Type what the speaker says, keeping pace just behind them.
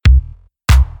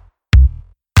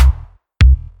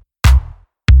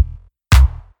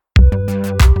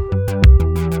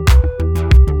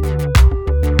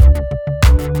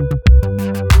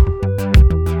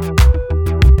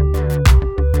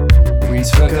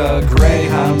a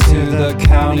greyhound to the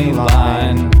county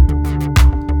line.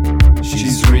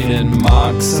 She's reading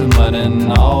Marx and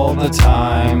Lenin all the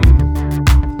time.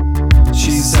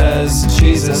 She says,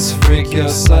 Jesus freak, you're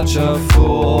such a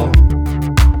fool.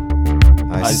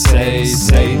 I say,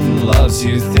 Satan loves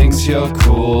you, thinks you're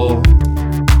cool.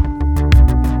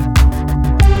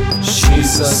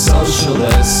 She's a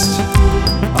socialist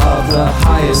of the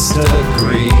highest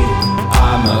degree.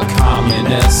 I'm a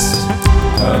communist,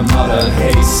 her mother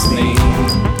hates me.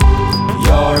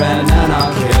 You're an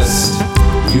anarchist,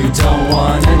 you don't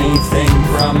want anything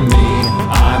from me.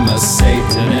 I'm a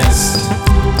Satanist,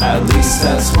 at least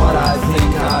that's what I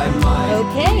think I might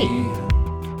Okay. be.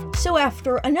 So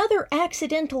after another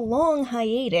accidental long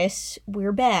hiatus,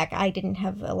 we're back. I didn't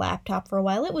have a laptop for a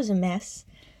while. It was a mess.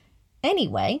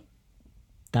 Anyway,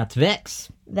 That's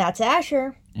Vix. that's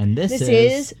Asher. And this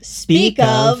is Speak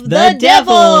of the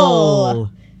Devil!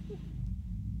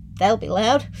 That'll be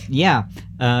loud. Yeah,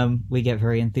 we get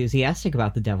very enthusiastic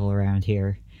about the devil around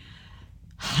here.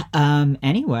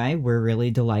 Anyway, we're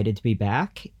really delighted to be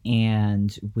back,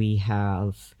 and we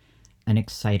have an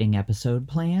exciting episode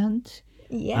planned.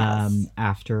 Yes.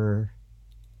 After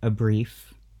a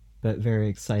brief but very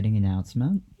exciting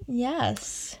announcement.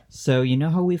 Yes. So, you know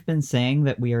how we've been saying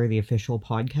that we are the official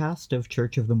podcast of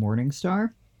Church of the Morning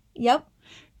Star? Yep.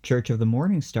 Church of the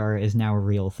Morning Star is now a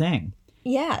real thing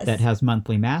Yes. that has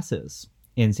monthly masses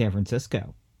in San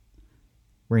Francisco.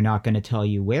 We're not going to tell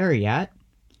you where yet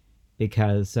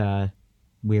because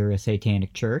we're a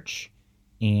satanic church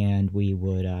and we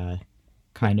would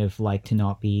kind of like to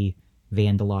not be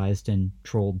vandalized and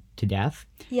trolled to death.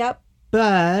 Yep.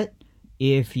 But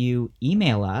if you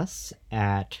email us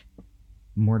at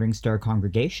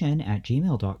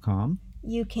morningstarcongregation@gmail.com,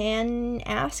 You can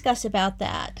ask us about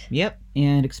that. yep,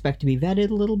 and expect to be vetted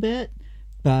a little bit,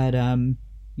 but,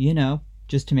 you know,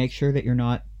 just to make sure that you're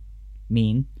not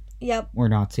mean Yep. or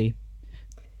Nazi.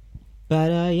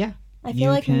 But, yeah. I You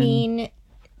feel like can- mean,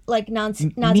 like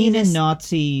Nazi. Mean and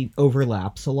Nazi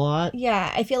overlaps a lot.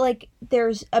 Yeah, I feel like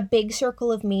there's a big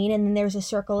circle of mean, and then there's a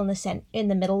circle in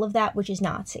the middle of that, which is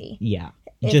Nazi. Yeah.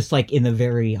 Just like in the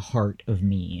very heart of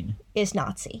mean. Is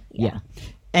Nazi. Yeah.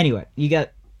 Anyway, you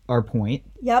get our point.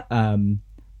 Yep.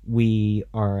 We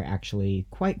are actually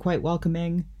quite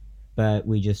welcoming, but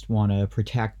we just want to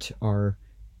protect our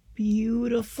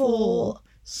beautiful,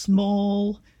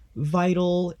 small,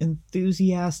 vital,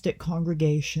 enthusiastic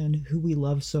congregation who we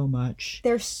love so much.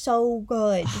 They're so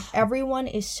good. Everyone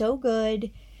is so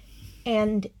good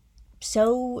and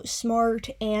so smart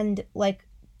and like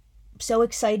so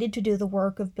excited to do the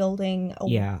work of building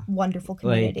a wonderful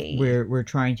community. Like, we're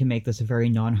trying to make this a very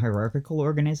non-hierarchical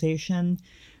organization,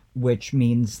 which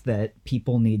means that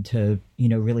people need to, you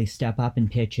know, really step up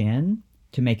and pitch in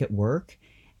to make it work,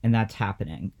 and that's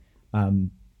happening.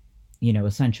 You know,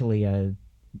 essentially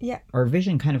our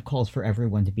vision kind of calls for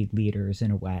everyone to be leaders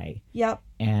in a way. Yep.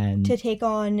 And to take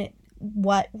on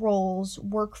what roles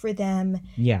work for them.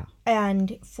 Yeah.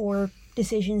 And for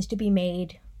decisions to be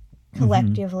made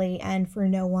collectively and for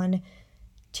no one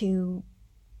to,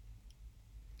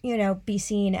 you know, be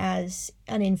seen as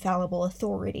an infallible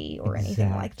authority or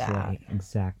anything like that.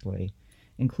 Exactly.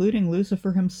 Including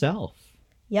Lucifer himself.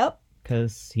 Yep.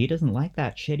 Because he doesn't like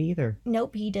that shit either.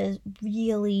 Nope, he does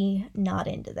really not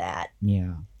into that.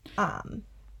 Yeah.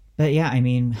 But yeah, I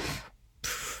mean,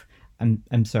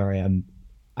 I'm sorry.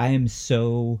 I am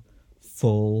so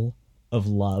full of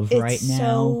love right now. It's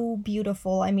so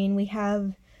beautiful. I mean, we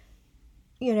have,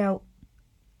 you know,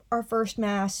 our first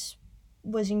mass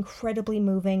was incredibly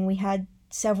moving. We had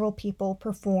several people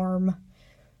perform,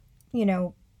 you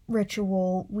know,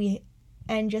 ritual.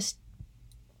 And just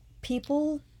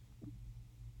people,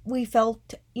 we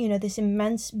felt, you know, this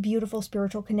immense, beautiful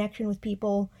spiritual connection with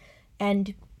people,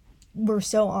 and we're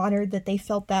so honored that they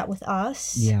felt that with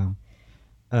us. Yeah.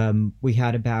 We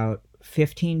had about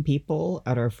 15 people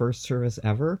at our first service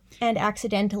ever. And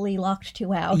accidentally locked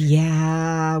 2 out.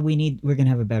 Yeah, we're gonna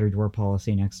have a better door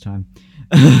policy next time.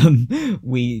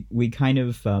 We kind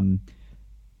of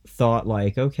thought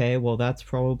like, okay, well that's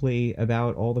probably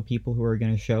about all the people who are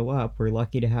gonna show up. We're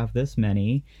lucky to have this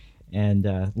many. And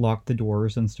locked the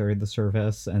doors and started the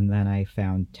service, and then I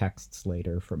found texts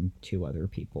later from 2 other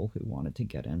people who wanted to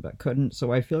get in but couldn't, so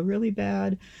I feel really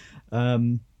bad.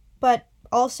 But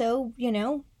also, you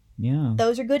know, yeah,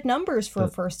 those are good numbers for a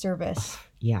first service.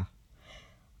 Yeah.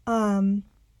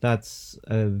 That's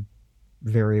a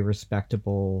very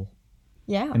respectable...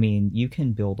 Yeah. I mean, you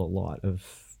can build a lot of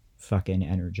fucking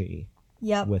energy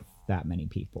with that many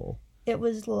people. It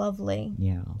was lovely.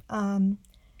 Yeah.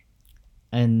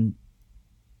 And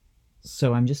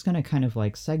So I'm just going to kind of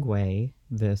like segue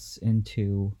this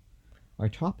into our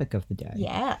topic of the day.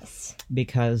 Yes.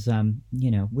 Because,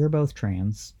 we're both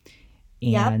trans.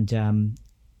 Yep. And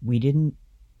we didn't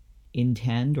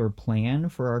intend or plan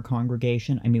for our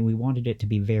congregation. I mean, we wanted it to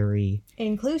be very...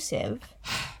 inclusive.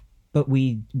 But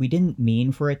we didn't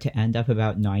mean for it to end up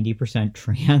about 90%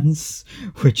 trans,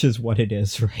 which is what it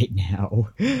is right now.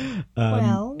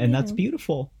 And that's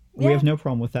beautiful. Yeah. We have no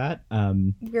problem with that.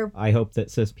 We're I hope that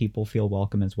cis people feel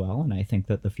welcome as well, and I think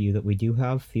that the few that we do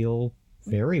have feel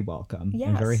very welcome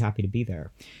and very Yes. happy to be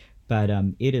there. But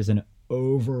it is an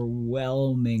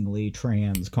overwhelmingly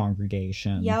trans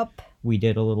congregation. Yep. We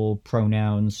did a little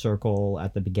pronoun circle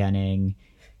at the beginning,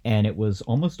 and it was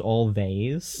almost all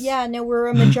theys. Yeah, no, we're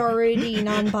a majority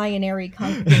non-binary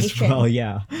congregation. Well,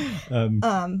 yeah.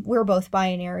 We're both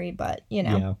binary, but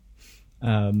Yeah.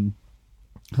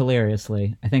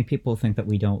 Hilariously, I think people think that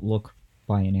we don't look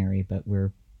binary, but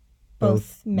we're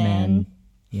both men.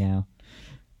 Yeah.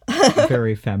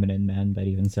 Very feminine men, but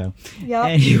even so. Yep.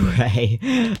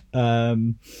 Anyway,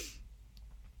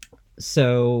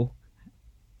 so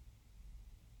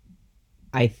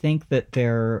I think that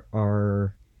there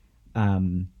are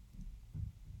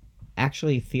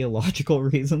actually theological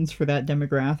reasons for that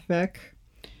demographic.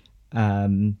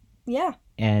 Yeah.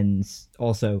 And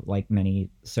also, like many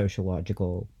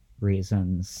sociological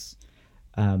reasons,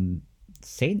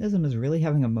 Satanism is really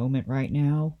having a moment right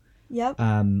now. Yep.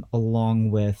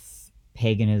 Along with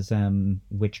paganism,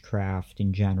 witchcraft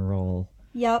in general.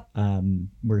 Yep.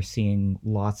 We're seeing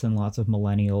lots and lots of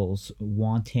millennials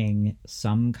wanting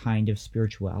some kind of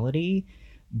spirituality,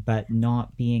 but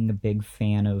not being a big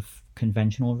fan of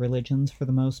conventional religions for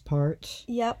the most part.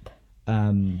 Yep.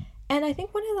 And I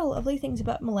think one of the lovely things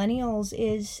about millennials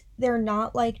is they're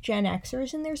not like Gen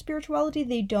Xers in their spirituality.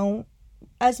 They don't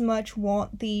as much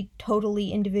want the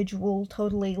totally individual,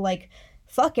 totally like,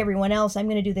 fuck everyone else, I'm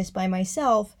going to do this by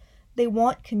myself. They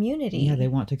want community. Yeah, they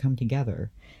want to come together.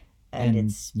 And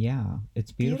it's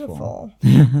it's beautiful.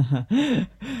 beautiful.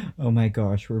 Oh my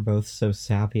gosh, we're both so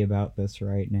sappy about this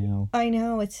right now. I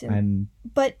know,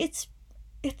 but it's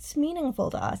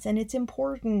meaningful to us and it's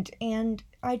important, and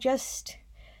I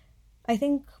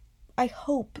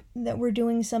hope that we're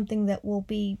doing something that will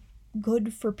be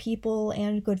good for people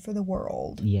and good for the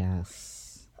world.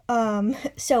 Yes.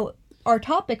 So our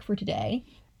topic for today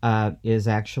is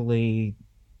actually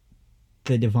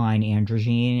the divine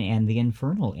androgyne and the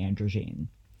infernal androgyne.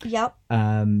 Yep.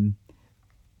 I'm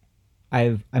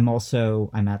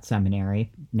at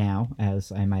seminary now,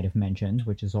 as I might have mentioned,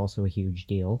 which is also a huge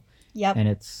deal. Yep. And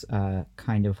it's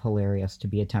kind of hilarious to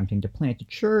be attempting to plant a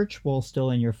church while still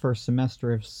in your first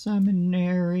semester of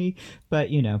seminary. But,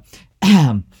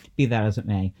 be that as it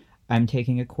may, I'm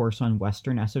taking a course on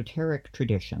Western esoteric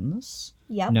traditions,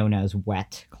 Yep. known as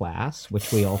WET class,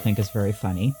 which we all think is very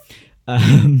funny.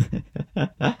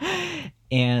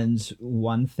 And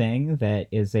one thing that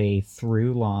is a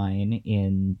through line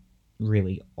in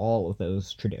really all of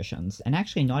those traditions, and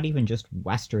actually not even just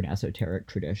Western esoteric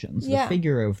traditions, Yeah. the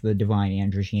figure of the divine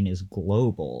androgyne is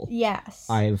global. Yes.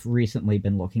 I've recently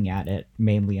been looking at it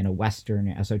mainly in a Western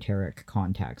esoteric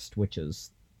context, which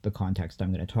is the context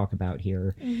I'm going to talk about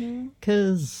here,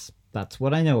 because that's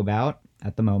what I know about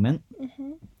at the moment.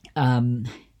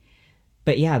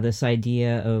 But yeah, this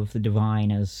idea of the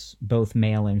divine as both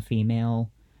male and female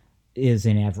is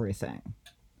in everything.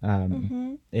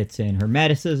 It's in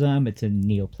Hermeticism, it's in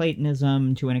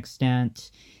Neoplatonism to an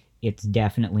extent, it's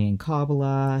definitely in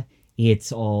Kabbalah,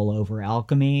 it's all over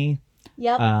alchemy.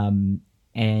 Yep.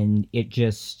 And it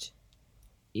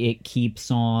keeps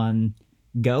on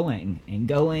going and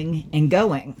going and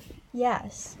going.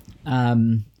 Yes.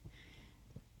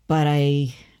 But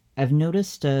I've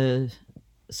noticed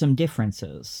some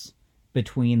differences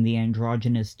between the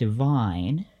androgynous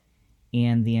divine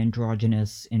and the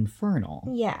androgynous infernal.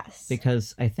 Yes.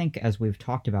 Because I think, as we've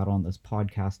talked about on this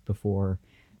podcast before,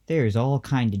 there's all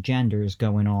kind of genders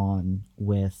going on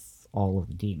with all of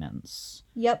the demons.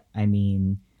 Yep. I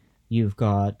mean, you've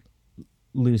got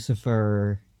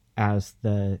Lucifer as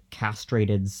the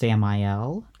castrated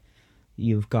Samael.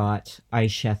 You've got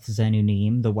Isheth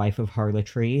Zenunim, the wife of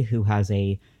harlotry, who has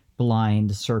a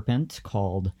blind serpent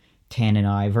called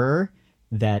Tananiver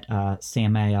that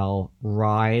Samael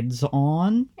rides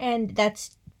on. And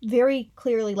that's very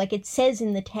clearly, like it says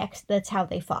in the text, that's how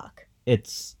they fuck.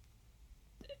 It's,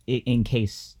 in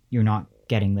case you're not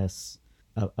getting this,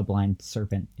 a blind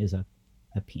serpent is a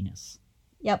penis.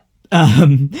 Yep.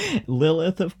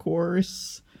 Lilith, of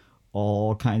course,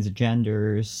 all kinds of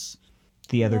genders.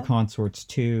 The other consorts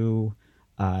too.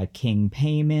 King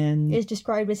Payman is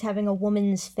described as having a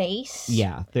woman's face.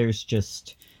 Yeah, there's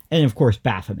just... And of course,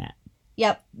 Baphomet.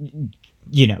 Yep.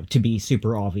 You know, to be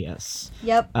super obvious.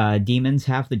 Yep. Demons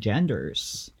have the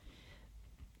genders.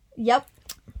 Yep.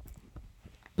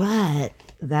 But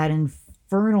that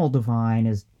infernal divine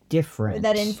is different.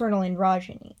 That infernal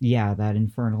androgyny. Yeah, that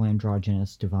infernal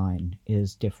androgynous divine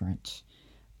is different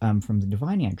from the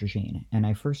divine androgyne. And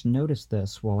I first noticed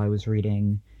this while I was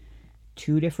reading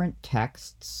 2 different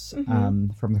texts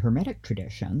from the Hermetic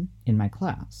tradition in my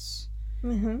class.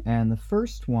 Mm-hmm. And the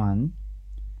first one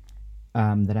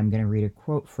that I'm going to read a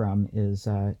quote from is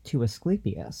to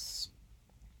Asclepius.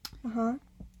 Uh-huh.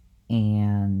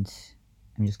 And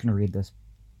I'm just going to read this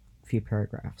few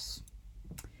paragraphs.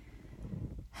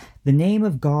 The name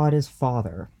of God is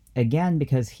Father, again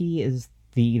because he is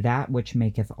the that which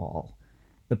maketh all.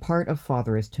 The part of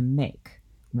Father is to make.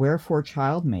 Wherefore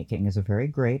child-making is a very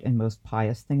great and most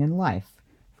pious thing in life,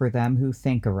 for them who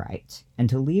think aright. And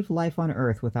to leave life on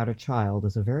earth without a child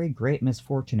is a very great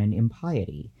misfortune and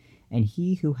impiety. And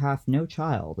he who hath no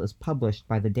child is published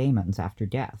by the daemons after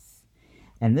death.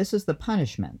 And this is the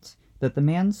punishment, that the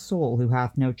man's soul who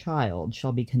hath no child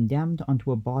shall be condemned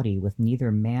unto a body with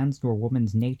neither man's nor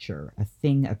woman's nature, a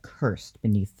thing accursed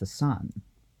beneath the sun.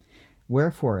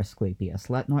 Wherefore, Asclepius,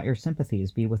 let not your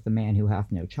sympathies be with the man who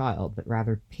hath no child, but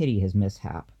rather pity his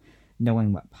mishap,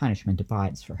 knowing what punishment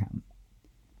abides for him.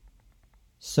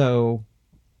 So,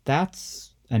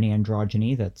 that's an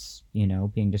androgyny that's, you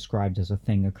know, being described as a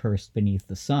thing accursed beneath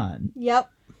the sun. Yep.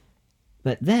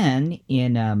 But then,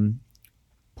 in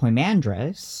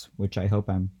Poimandres, which I hope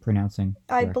I'm pronouncing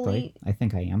correctly. I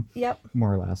think I am. Yep.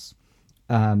 More or less.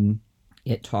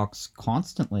 It talks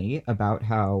constantly about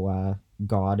how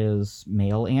God is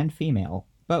male and female,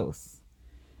 both.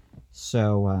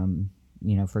 So,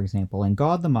 you know, for example, and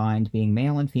God the mind, being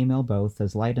male and female both,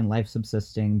 as light and life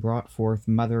subsisting, brought forth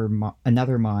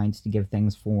another mind to give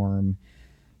things form.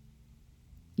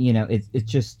 You know,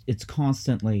 it's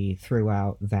constantly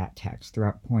throughout that text,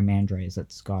 throughout Poimandres,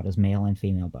 it's God as male and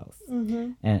female both.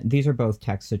 Mm-hmm. And these are both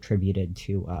texts attributed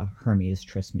to Hermes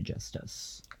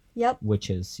Trismegistus. Yep. Which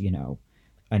is, you know,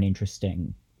 an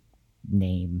interesting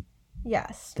name.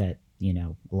 Yes. That, you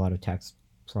know, a lot of texts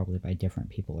probably by different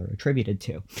people are attributed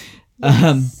to.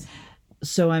 Yes.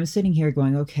 So I'm sitting here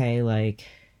going, okay, like,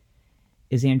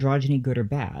 is androgyny good or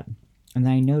bad? And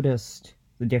then I noticed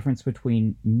the difference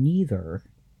between neither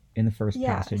in the first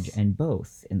passage and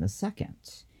both in the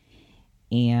second.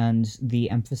 And the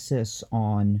emphasis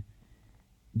on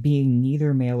being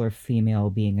neither male or female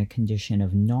being a condition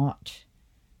of not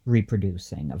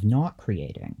reproducing, of not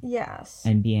creating. Yes.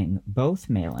 And being both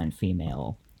male and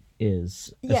female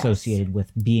is associated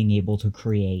with being able to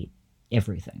create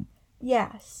everything.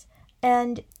 Yes.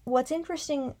 And what's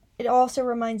interesting, it also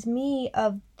reminds me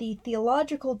of the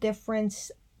theological difference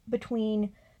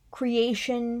between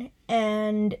creation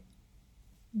and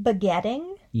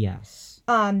begetting. Yes.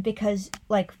 Because,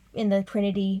 like, in the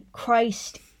Trinity,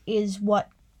 Christ is what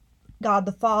God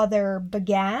the Father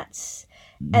begats,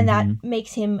 and that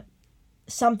makes him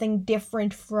something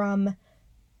different from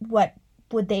what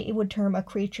they would term a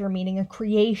creature, meaning a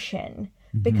creation,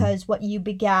 because what you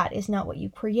begat is not what you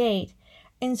create.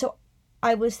 And so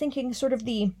I was thinking sort of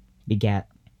the... Begat.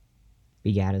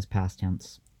 Begat is past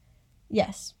tense.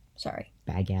 Yes, sorry.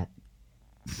 Baguette.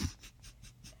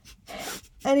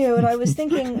 Anyway, what I was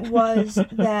thinking was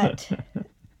that...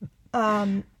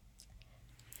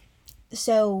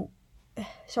 So...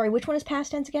 Sorry, which one is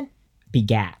past tense again?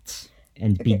 Begat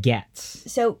and begets.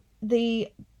 So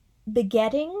the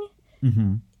begetting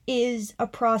is a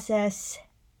process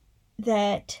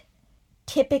that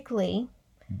typically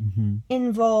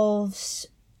involves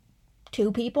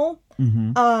 2 people,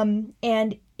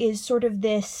 and is sort of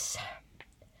this,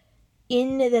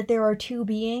 in that there are 2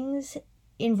 beings,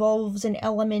 involves an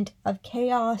element of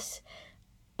chaos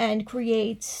and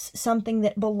creates something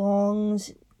that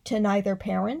belongs to neither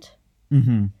parent.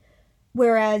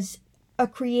 Whereas a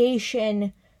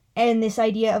creation and this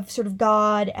idea of sort of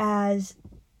God as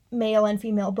male and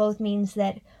female both means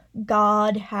that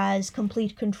God has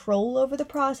complete control over the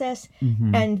process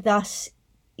and thus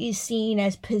is seen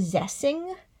as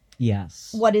possessing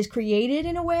what is created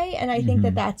in a way. And I think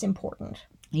that that's important.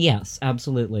 Yes,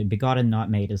 absolutely. Begotten, not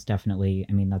made is definitely,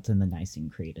 I mean, that's in the Nicene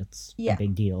Creed. It's a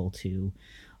big deal to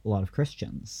a lot of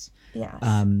Christians. Yes.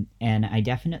 And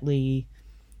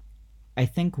I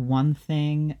think one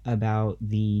thing about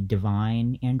the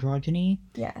divine androgyny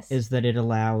is that it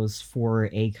allows for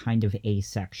a kind of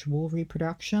asexual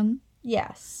reproduction.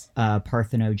 Yes.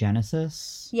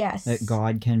 Parthenogenesis. Yes. That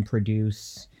God can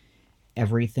produce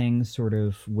everything sort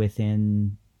of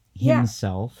within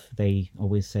himself. They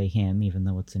always say him, even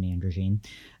though it's an androgyne.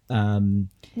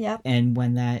 Yep. And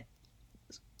when that...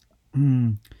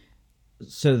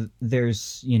 so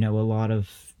there's, a lot of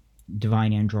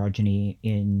divine androgyny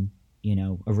in,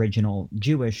 original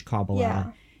Jewish Kabbalah.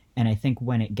 Yeah. And I think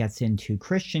when it gets into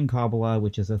Christian Kabbalah,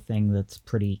 which is a thing that's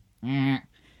pretty...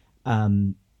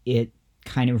 it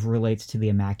kind of relates to the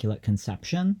Immaculate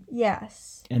Conception.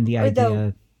 Yes. And the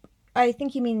idea... I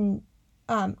think you mean...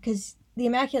 because the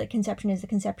Immaculate Conception is the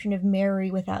conception of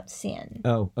Mary without sin.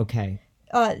 Oh, okay.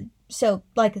 So,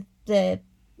 like, the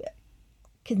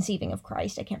conceiving of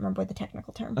Christ. I can't remember the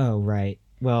technical term. Oh, right.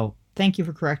 Well, thank you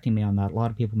for correcting me on that. A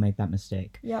lot of people make that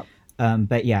mistake. Yep.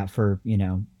 But yeah, for,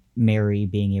 Mary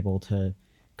being able to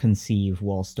conceive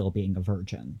while still being a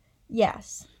virgin.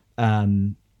 Yes.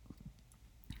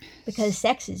 Because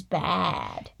sex is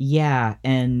bad. Yeah,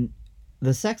 and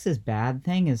the sex is bad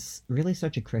thing is really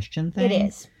such a Christian thing. It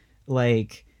is.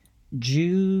 Like,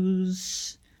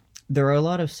 Jews, there are a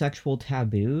lot of sexual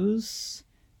taboos,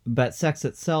 but sex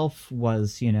itself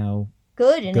was,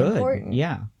 good and important.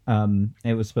 Yeah.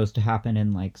 It was supposed to happen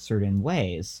in, like, certain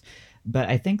ways. But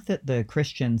I think that the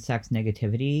Christian sex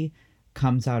negativity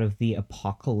comes out of the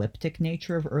apocalyptic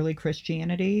nature of early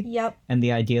Christianity. Yep. And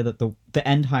the idea that the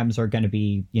end times are going to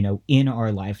be, in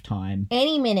our lifetime.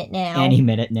 Any minute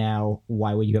now.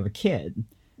 Why would you have a kid?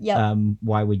 Yep.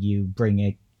 Why would you bring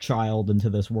a child into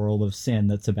this world of sin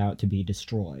that's about to be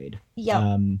destroyed?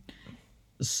 Yep.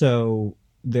 So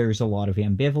there's a lot of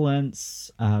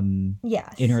ambivalence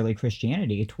yes. in early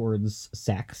Christianity towards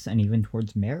sex and even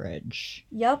towards marriage.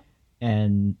 Yep.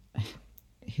 And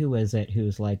who is it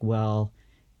who's like, well,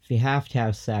 if you have to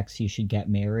have sex, you should get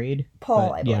married?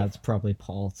 Paul, I believe. Yeah, it's probably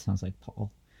Paul. It sounds like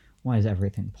Paul. Why is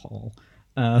everything Paul?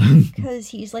 Because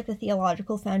he's like the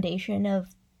theological foundation of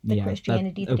the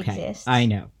Christianity that exists. I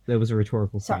know. That was a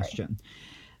rhetorical question.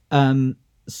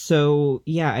 So,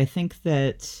 yeah, I think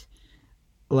that,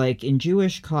 like, in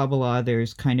Jewish Kabbalah,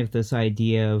 there's kind of this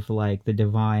idea of, like, the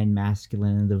divine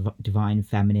masculine and the divine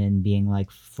feminine being,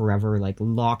 like, forever, like,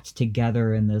 locked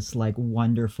together in this, like,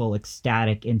 wonderful,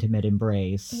 ecstatic, intimate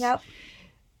embrace. Yep.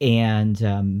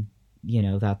 And,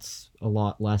 that's a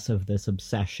lot less of this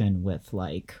obsession with,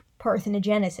 like...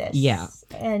 parthenogenesis. Yeah.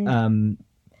 And...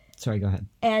 sorry, go ahead.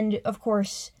 And, of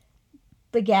course,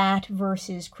 begat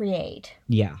versus create.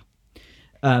 Yeah.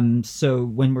 So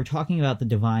when we're talking about the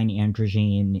divine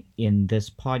androgyne in this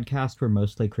podcast, we're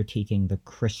mostly critiquing the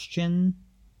Christian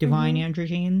divine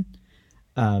androgyne.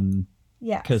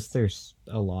 Yes. Because there's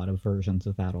a lot of versions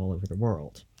of that all over the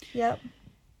world. Yep.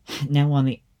 Now, on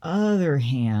the other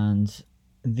hand,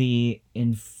 the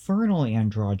infernal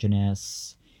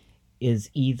androgynous is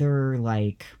either,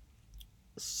 like,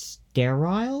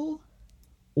 sterile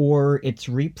or it's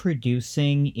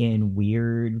reproducing in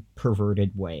weird,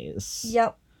 perverted ways.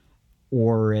 Yep.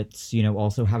 Or it's,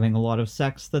 also having a lot of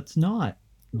sex that's not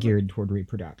geared toward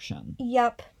reproduction.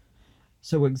 Yep.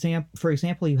 So, for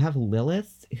example, you have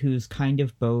Lilith, who's kind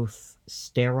of both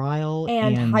sterile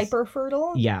and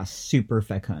hyper-fertile. Yeah, super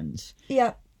fecund.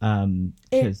 Yep.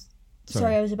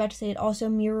 Sorry, I was about to say it also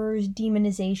mirrors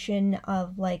demonization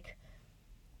of, like,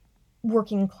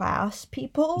 working class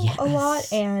people a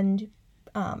lot, and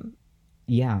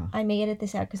yeah, I may edit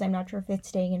this out because I'm not sure if it's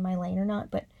staying in my lane or not,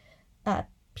 but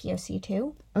POC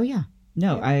too. Oh yeah,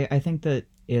 no, yeah. I think that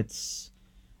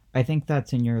I think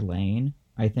that's in your lane.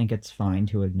 I think it's fine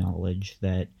to acknowledge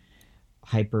that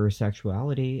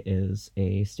hypersexuality is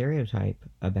a stereotype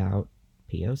about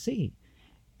POC,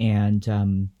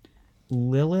 and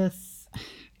Lilith,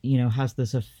 has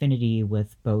this affinity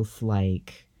with both,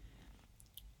 like.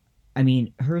 I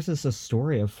mean, hers is a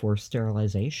story of forced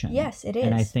sterilization. Yes, it is.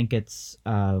 And I think it's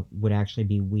would actually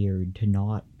be weird to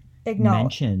not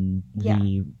mention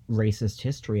the racist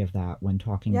history of that when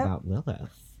talking about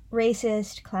Lilith.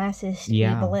 Racist, classist, ableist.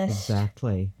 Yeah,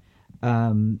 exactly.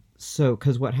 So,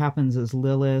 because what happens is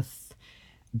Lilith,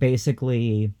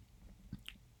 basically,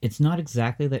 it's not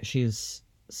exactly that she's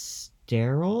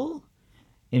sterile.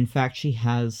 In fact, she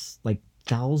has, like,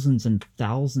 thousands and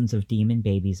thousands of demon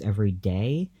babies every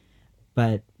day.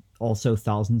 But also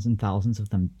thousands and thousands of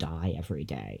them die every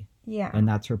day. Yeah. And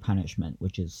that's her punishment,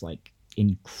 which is, like,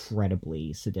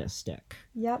 incredibly sadistic.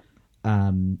 Yep.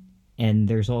 And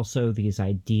there's also these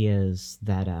ideas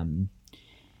that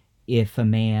if a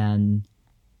man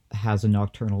has a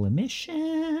nocturnal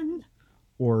emission,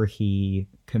 or he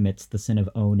commits the sin of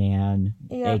Onan,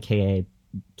 aka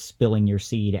spilling your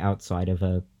seed outside of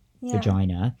a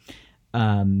vagina,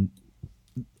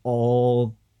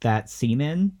 all that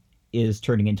semen is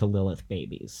turning into Lilith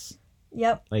babies.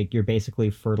 Yep. Like, you're basically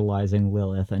fertilizing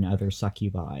Lilith and other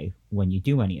succubi when you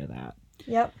do any of that.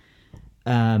 Yep.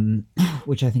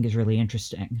 Which I think is really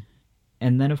interesting.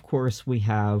 And then, of course, we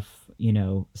have,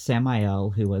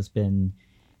 Samael, who has been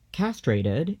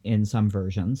castrated in some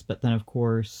versions, but then, of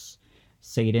course,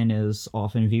 Satan is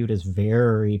often viewed as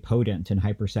very potent and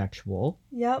hypersexual.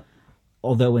 Yep.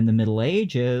 Although in the Middle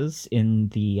Ages, in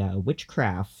the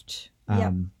witchcraft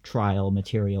trial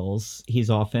materials, he's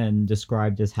often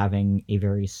described as having a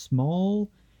very small,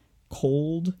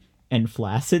 cold, and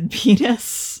flaccid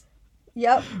penis.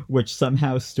 Yep. Which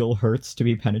somehow still hurts to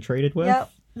be penetrated with.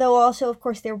 Yep. Though also, of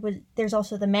course, there's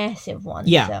also the massive one.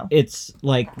 Yeah, so. It's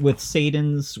like with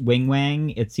Satan's wing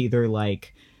wang, it's either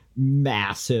like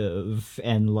massive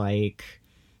and like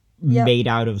made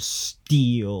out of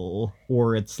steel,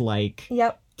 or it's like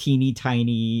teeny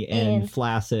tiny and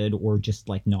flaccid, or just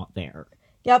like not there.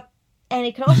 Yep. And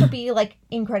it can also be like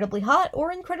incredibly hot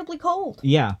or incredibly cold.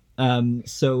 Yeah.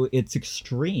 So it's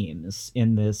extremes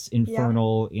in this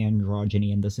infernal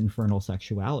androgyny and this infernal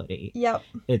sexuality. Yep.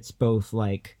 It's both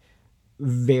like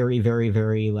very, very,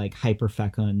 very like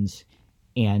hyperfecund,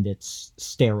 and it's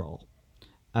sterile.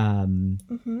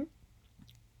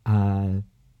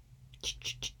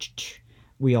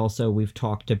 We've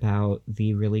talked about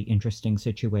the really interesting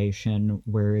situation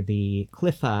where the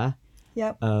Cliffa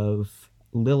of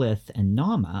Lilith and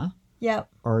Nama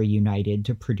are united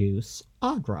to produce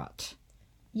Agrot.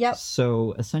 Yep.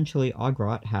 So essentially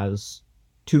Agrot has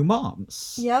two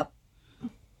moms. Yep.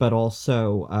 But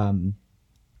also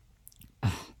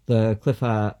the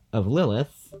Cliffa of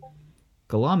Lilith,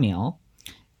 Galamiel,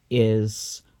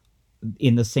 is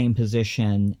in the same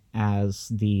position as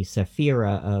the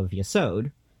Sephira of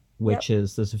Yesod, which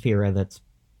is the Sephira that's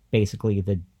basically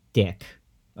the dick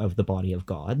of the body of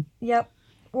God. Yep.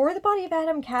 Or the body of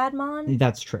Adam Kadmon.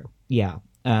 That's true. Yeah.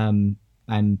 I'm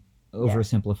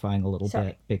oversimplifying a little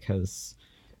bit because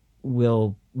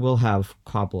we'll have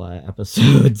Kabbalah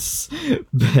episodes,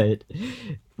 but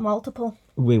multiple.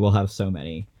 We will have so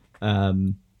many.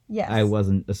 Yes. I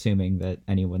wasn't assuming that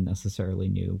anyone necessarily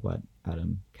knew what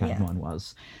Adam Kadmon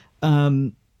was.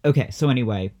 Okay, so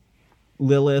anyway,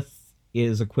 Lilith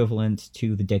is equivalent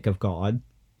to the dick of God.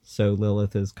 So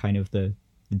Lilith is kind of the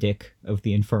dick of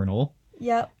the infernal.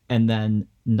 Yep. And then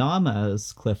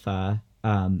Nama's Cliffa,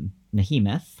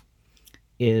 Nehemeth,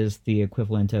 is the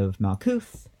equivalent of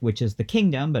Malkuth, which is the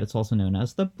kingdom, but it's also known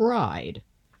as the bride.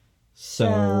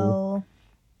 So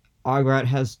Agrot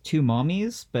has two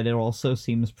mommies, but it also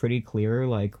seems pretty clear,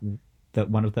 like,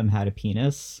 that one of them had a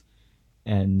penis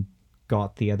and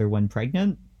got the other one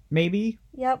pregnant, maybe?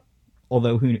 Yep.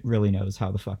 Although who really knows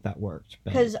how the fuck that worked.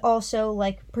 Because also,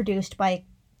 like, produced by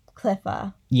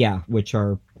Cliffa. Yeah, which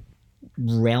are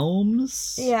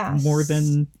realms more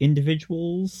than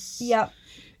individuals. Yep.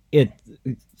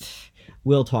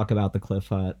 We'll talk about the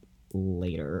Cliffa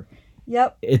later.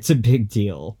 Yep. It's a big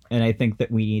deal, and I think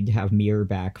that we need to have Mir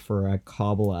back for a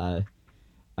Kabbalah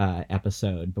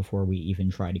episode before we even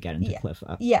try to get into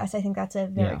Cliffa. Yes, I think that's a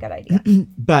very good idea.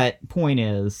 But point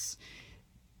is,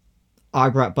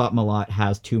 Agrot Bat Malat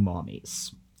has two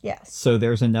mommies. Yes. So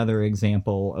there's another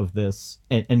example of this,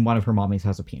 and one of her mommies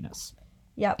has a penis.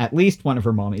 Yep. At least one of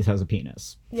her mommies has a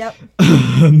penis. Yep.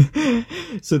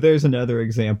 So there's another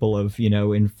example of,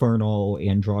 infernal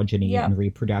androgyny and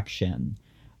reproduction.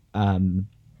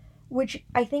 Which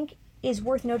I think is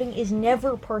worth noting is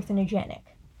never parthenogenic.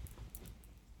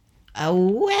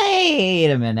 Wait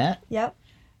a minute. Yep.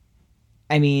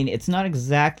 I mean, it's not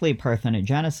exactly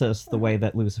parthenogenesis the way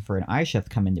that Lucifer and Aisheth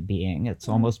come into being. It's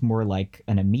almost more like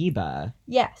an amoeba.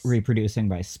 Yes. Reproducing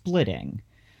by splitting.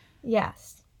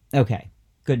 Yes. Okay.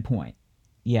 Good point.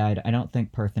 Yeah, I don't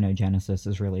think parthenogenesis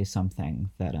is really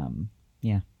something that,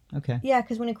 okay. Yeah,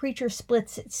 because when a creature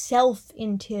splits itself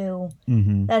into,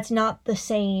 that's not the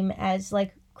same as,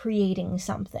 like, creating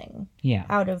something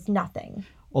out of nothing.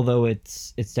 Although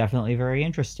it's definitely very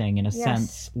interesting. In a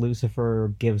sense,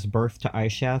 Lucifer gives birth to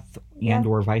Aisheth and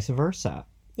or vice versa.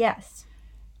 Yes.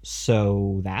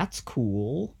 So that's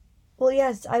cool. Well,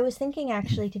 yes, I was thinking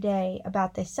actually today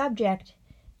about this subject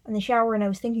in the shower, and I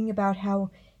was thinking about how,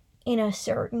 in a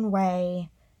certain way,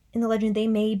 in the legend, they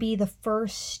may be the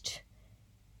first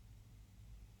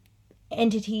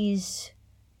entities,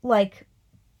 like,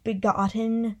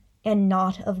 begotten and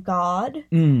not of God.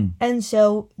 And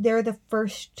so they're the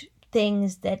first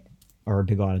things that are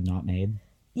begotten, not made.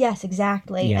 Yes,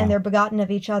 exactly. And they're begotten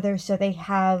of each other, so they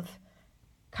have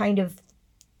kind of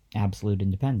absolute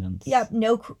independence. Yeah,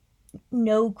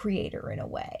 no creator in a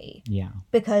way. Yeah.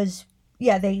 Because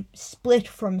they split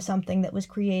from something that was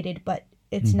created, but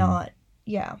it's not.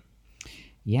 Yeah.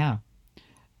 Yeah.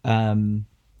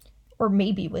 Or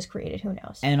maybe was created, who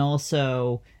knows. And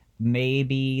also,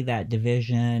 maybe that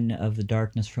division of the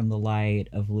darkness from the light,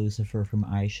 of Lucifer from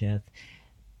Aisheth,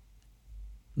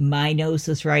 My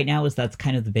gnosis right now is that's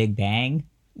kind of the Big Bang.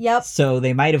 Yep. So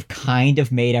they might have kind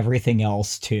of made everything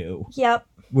else too. Yep.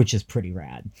 Which is pretty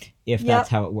rad, if that's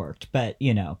how it worked. But,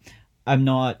 you know, I'm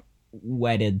not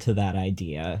wedded to that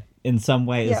idea. In some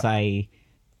ways, I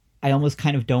almost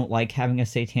kind of don't like having a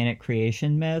satanic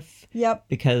creation myth. Yep.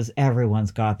 Because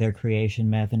everyone's got their creation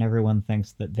myth, and everyone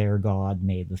thinks that their god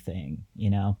made the thing, you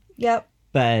know? Yep.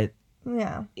 But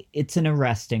yeah, it's an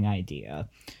arresting idea.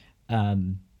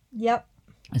 Yep.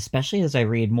 Especially as I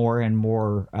read more and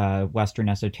more Western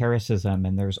esotericism,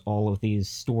 and there's all of these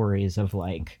stories of,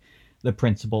 like, the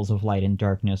principles of light and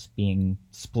darkness being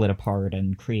split apart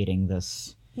and creating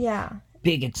this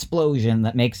big explosion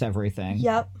that makes everything.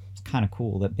 Yep. It's kind of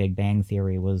cool that Big Bang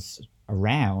Theory was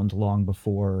around long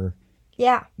before...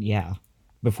 Yeah. Yeah.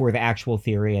 Before the actual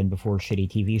theory and before shitty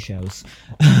TV shows.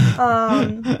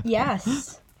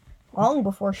 Yes. Long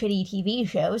before shitty TV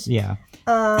shows. Yeah.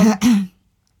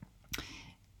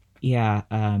 Yeah,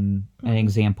 an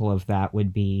example of that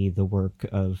would be the work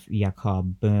of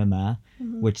Jakob Böhme,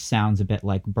 which sounds a bit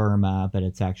like Burma, but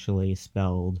it's actually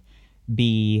spelled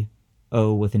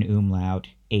B-O with an umlaut,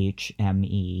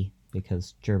 H-M-E,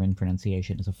 because German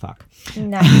pronunciation is a fuck.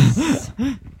 Nice.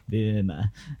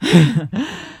 Böhme.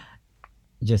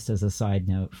 Just as a side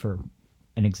note for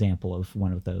an example of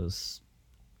one of those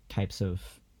types of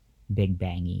Big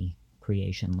Bang-y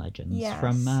creation legends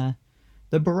from...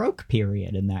 the Baroque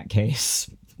period in that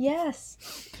case. Yes.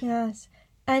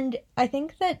 And I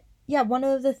think that, one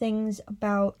of the things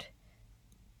about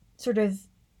sort of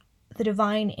the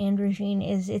divine androgyne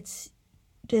is it's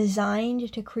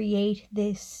designed to create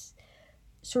this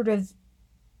sort of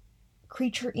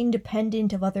creature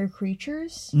independent of other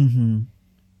creatures. Mm-hmm.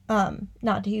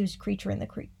 Not to use creature in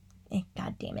the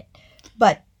God damn it.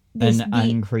 But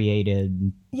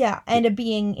uncreated... Yeah, and a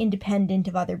being independent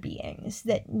of other beings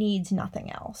that needs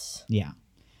nothing else. Yeah.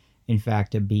 In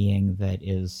fact, a being that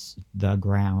is the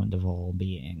ground of all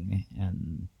being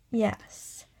and...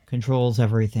 Yes. Controls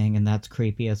everything, and that's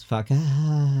creepy as fuck.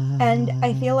 And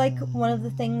I feel like one of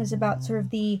the things about sort of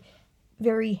the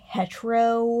very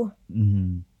hetero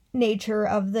nature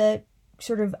of the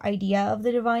sort of idea of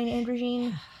the divine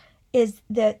androgyne is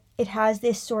that it has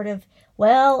this sort of,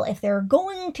 well, if we're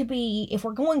going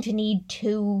to need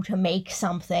two to make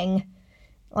something,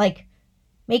 like,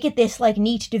 make it this, like,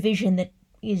 neat division that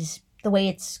is the way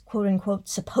it's quote-unquote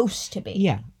supposed to be.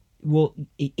 Yeah. Well,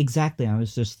 exactly. I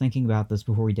was just thinking about this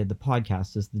before we did the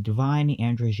podcast, is the divine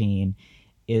androgyne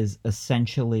is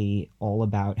essentially all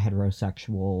about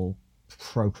heterosexual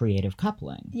procreative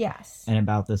coupling. Yes. And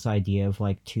about this idea of,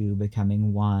 like, two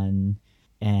becoming one,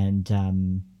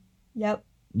 and, Yep.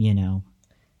 You know,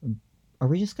 are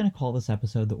we just going to call this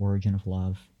episode The Origin of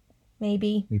Love?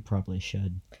 Maybe. We probably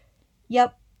should.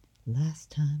 Yep.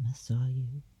 Last time I saw you,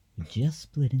 we just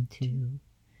split in two.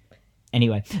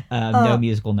 Anyway, no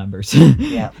musical numbers.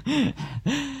 Yep.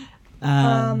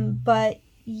 But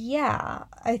yeah,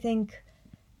 I think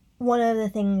one of the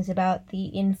things about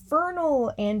the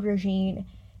infernal androgyne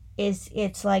is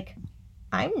it's like,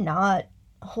 I'm not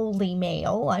wholly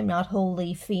male, I'm not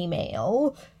wholly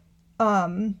female.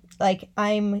 Like,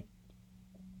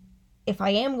 if I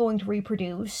am going to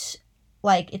reproduce,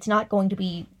 like, it's not going to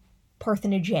be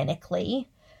parthenogenically.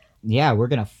 Yeah, we're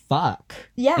gonna fuck.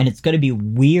 Yeah. And it's gonna be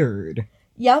weird.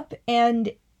 Yep,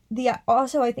 and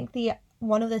also I think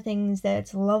one of the things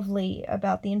that's lovely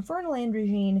about the infernal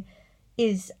androgyne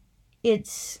is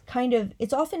it's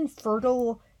often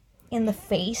fertile in the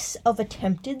face of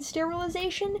attempted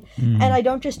sterilization. And I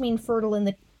don't just mean fertile in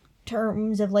the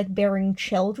terms of, like, bearing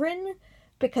children,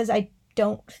 because I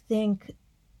don't think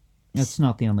it's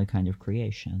not the only kind of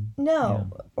creation. No,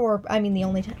 yeah. Or I mean the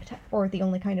only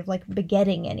kind of, like,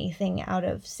 begetting anything out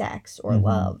of sex or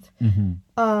love.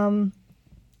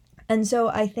 And so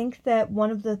I think that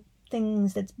one of the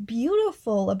things that's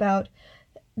beautiful about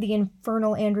the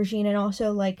infernal androgyne, and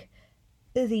also, like,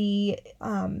 the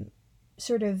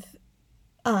sort of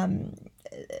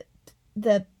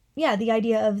the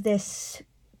idea of this,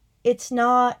 it's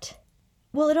not,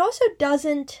 well, it also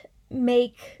doesn't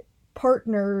make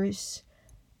partners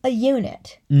a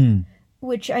unit.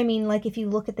 Which, I mean, like, if you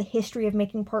look at the history of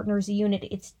making partners a unit,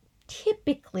 it's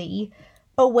typically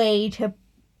a way to,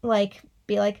 like,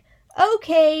 be like,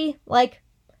 okay, like,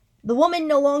 the woman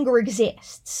no longer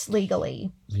exists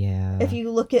legally. Yeah. If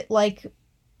you look at, like,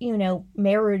 you know,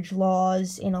 marriage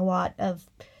laws in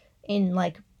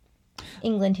like,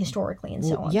 England historically and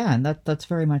so on. Yeah, and that's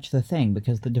very much the thing,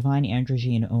 because the divine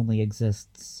androgyne only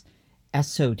exists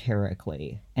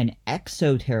esoterically, and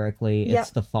exoterically it's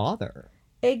the father.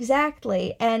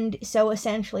 Exactly. And so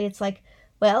essentially it's like,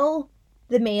 well,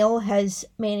 the male has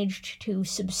managed to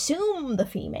subsume the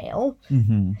female,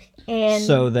 Mm-hmm. and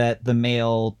So that the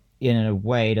male, in a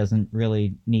way, doesn't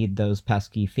really need those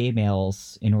pesky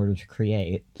females in order to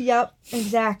create. yep,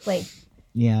 exactly.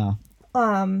 Yeah,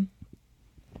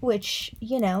 Which,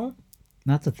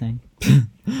 that's a thing.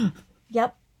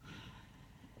 yep.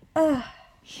 Yeah.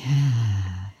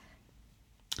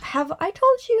 Have I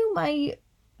told you my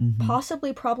Mhm.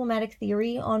 possibly problematic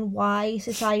theory on why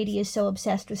society is so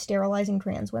obsessed with sterilizing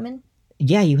trans women?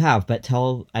 Yeah, you have, but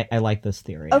I like this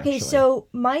theory. Okay, actually. so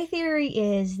my theory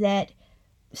is that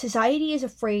society is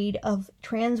afraid of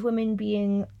trans women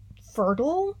being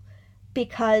fertile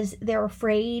because they're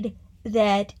afraid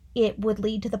that it would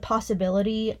lead to the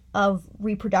possibility of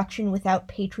reproduction without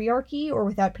patriarchy or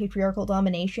without patriarchal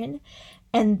domination.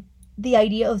 And the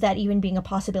idea of that even being a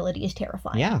possibility is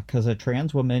terrifying. Yeah, because a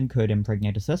trans woman could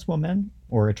impregnate a cis woman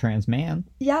or a trans man.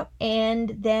 Yep.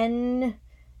 And then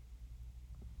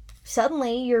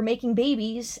suddenly you're making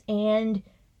babies and,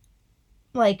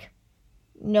 like,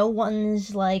 no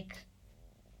one's, like,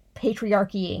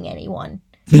 patriarchying anyone.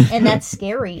 And that's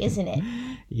scary, isn't it?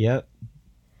 Yep.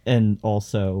 And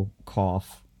also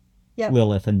cough. Yep.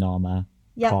 Lilith and Nama.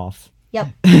 Yep. Cough. Yep.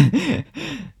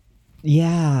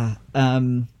 Yeah.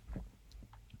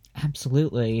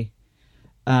 Absolutely.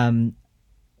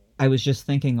 I was just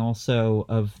thinking also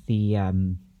of the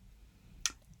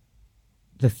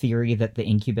theory that the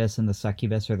incubus and the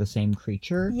succubus are the same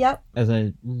creature Yep. as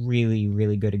a really,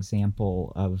 really good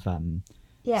example of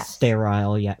Yes.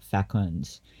 sterile yet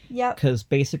fecund. Yep. Because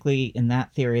basically, in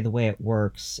that theory, the way it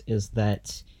works is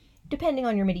that Depending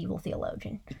on your medieval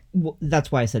theologian.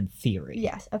 that's why I said theory.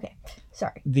 Yes. Okay.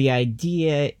 Sorry. The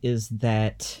idea is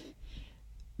that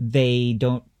they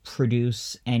don't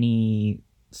produce any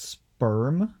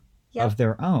sperm Yep. of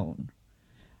their own.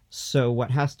 So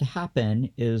what has to happen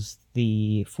is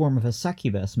the form of a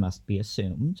succubus must be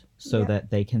assumed so Yep. that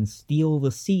they can steal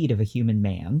the seed of a human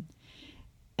man.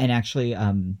 And actually,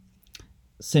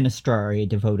 Sinistrari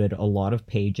devoted a lot of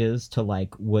pages to,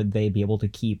 like, would they be able to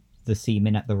keep the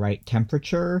semen at the right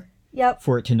temperature Yep.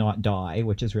 for it to not die,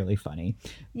 which is really funny.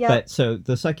 Yep. But so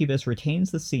the succubus retains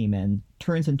the semen,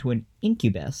 turns into an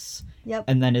incubus, Yep.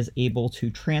 and then is able to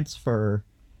transfer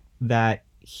that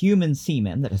human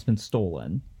semen that has been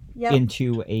stolen Yep.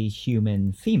 into a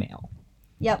human female.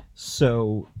 Yep.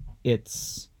 So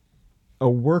it's a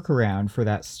workaround for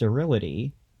that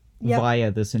sterility Yep.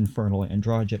 via this infernal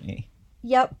androgyny.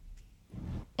 Yep.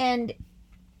 And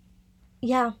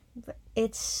yeah,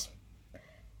 it's,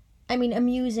 I mean,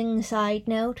 amusing side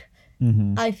note.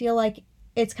 Mm-hmm. I feel like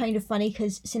it's kind of funny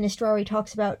because Sinistrari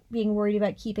talks about being worried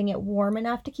about keeping it warm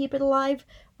enough to keep it alive,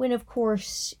 when of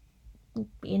course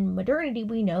in modernity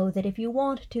we know that if you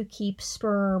want to keep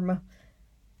sperm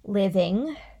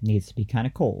living, Needs to be kind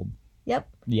of cold. yep,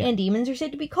 Yeah. and demons are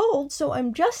said to be cold, so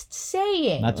I'm just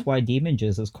saying. That's why demon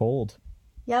jizz is cold.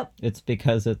 Yep. It's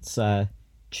because it's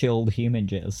chilled human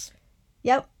jizz.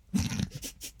 Yep.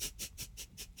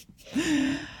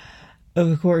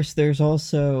 Of course, there's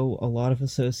also a lot of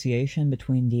association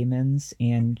between demons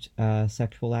and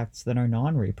sexual acts that are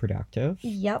non-reproductive.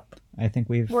 Yep. I think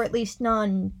we've... Or at least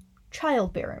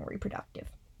non-childbearing reproductive.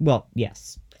 Well,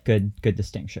 yes. Good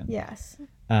distinction. Yes.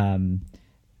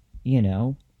 You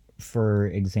know, for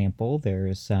example,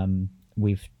 there's...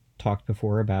 we've talked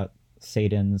before about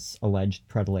Satan's alleged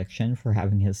predilection for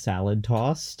having his salad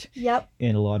tossed Yep.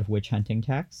 in a lot of witch hunting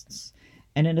texts.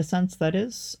 And in a sense, that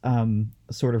is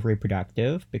sort of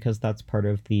reproductive, because that's part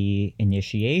of the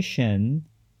initiation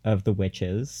of the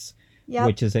witches, Yep.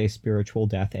 which is a spiritual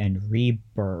death and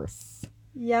rebirth.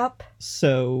 Yep.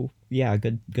 So, yeah,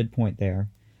 good point there.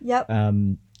 Yep.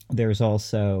 There's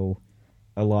also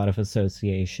a lot of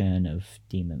association of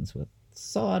demons with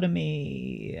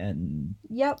sodomy and,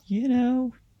 Yep. you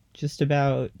know, just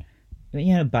about,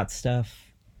 butt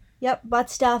stuff. Yep. Butt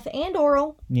stuff and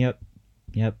oral. Yep.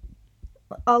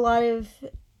 A lot of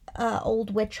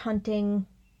old witch hunting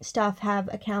stuff have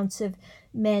accounts of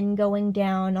men going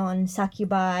down on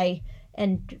succubi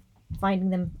and finding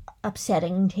them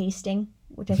upsetting tasting,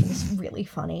 which I think is really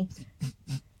funny.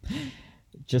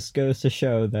 Just goes to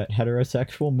show that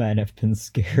heterosexual men have been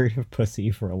scared of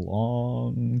pussy for a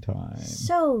long time.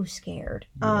 So scared.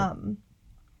 Yeah.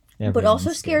 But Everyone's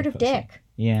also scared of pussy. dick.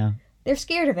 Yeah. They're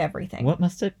scared of everything. What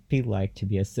must it be like to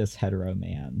be a cis hetero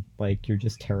man? Like, you're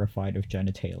just terrified of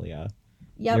genitalia.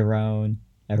 Yep. Your own,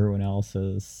 everyone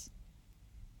else's.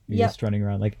 You're Yep. just running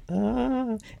around like,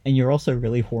 ah. And you're also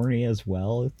really horny as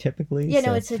well, typically. You know,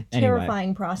 so- it's a anyway.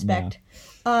 terrifying prospect.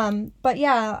 But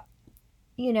yeah,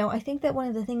 I think that one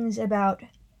of the things about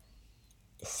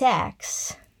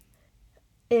sex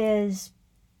is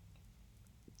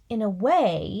in a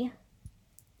way,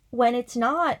 when it's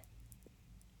not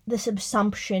the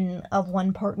subsumption of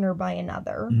one partner by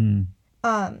another,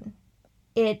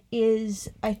 it is,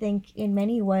 I think, in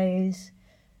many ways,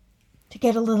 to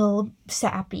get a little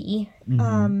sappy,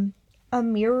 a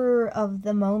mirror of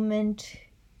the moment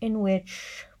in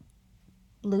which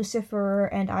Lucifer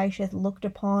and Aishith looked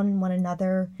upon one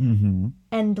another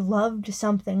and loved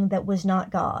something that was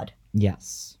not God.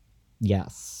 Yes.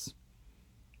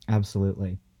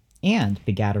 Absolutely. And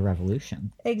begat a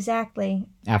revolution. Exactly.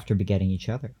 After begetting each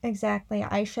other. Exactly.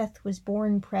 Aishith was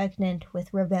born pregnant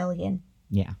with rebellion.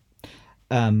 Yeah.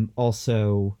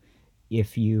 Also,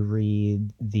 if you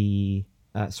read the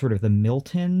sort of the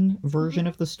Milton version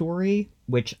of the story,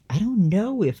 which I don't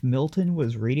know if Milton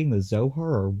was reading the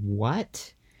Zohar or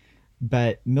what,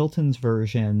 but Milton's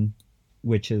version,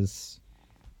 which is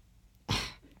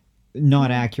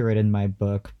not accurate in my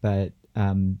book, but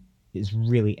is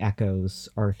really echoes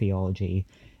our theology,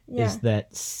 is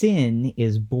that sin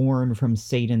is born from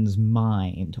Satan's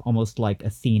mind, almost like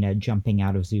Athena jumping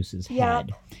out of Zeus's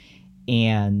head.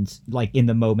 And like in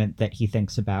the moment that he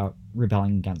thinks about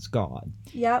rebelling against God.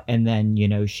 And then,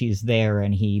 she's there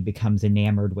and he becomes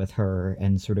enamored with her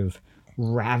and sort of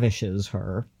ravishes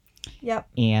her.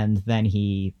 And then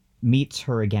he meets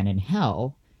her again in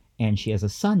hell, and she has a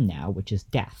son now, which is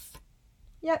death.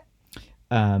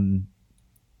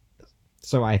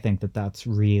 So I think that that's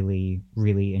really,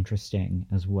 really interesting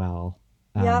as well.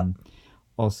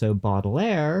 Also,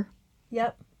 Baudelaire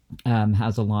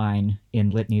has a line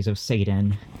in Litanies of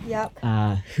Satan.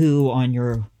 Who on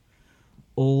your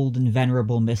old and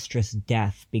venerable mistress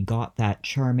Death begot that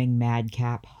charming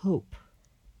madcap Hope.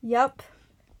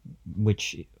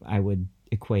 Which I would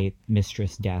equate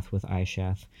Mistress Death with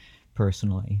Aisheth,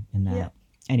 personally, in that.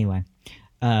 Anyway.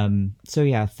 So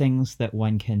yeah, things that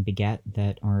one can beget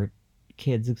that aren't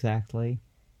kids exactly.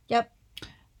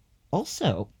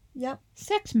 Also,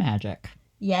 sex magic.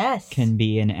 Yes. Can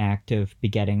be an act of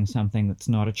begetting something that's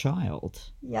not a child.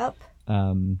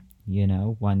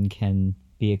 One can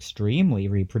be extremely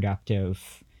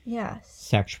reproductive.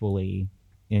 Sexually,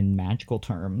 in magical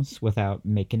terms, without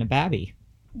making a babby.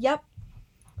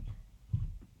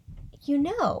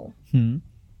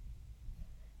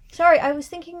 Sorry, I was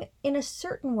thinking in a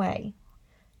certain way.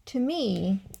 To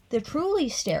me, the truly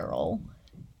sterile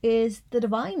is the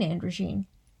divine androgyne.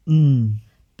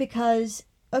 Because,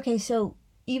 okay, so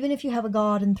even if you have a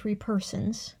god in 3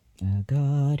 persons. A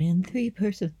god in 3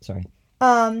 persons. Sorry.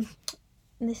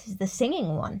 This is the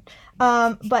singing one.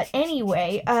 But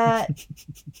anyway,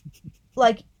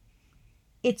 like,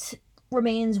 it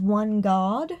remains one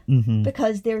god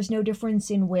because there's no difference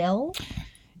in will.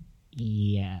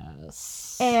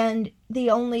 Yes. And the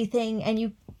only thing,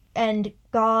 and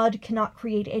God cannot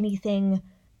create anything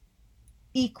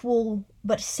equal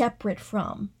but separate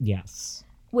from. Yes.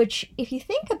 Which, if you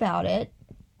think about it,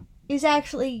 is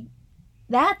actually,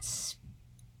 that's,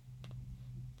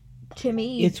 to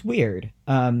me... It's weird.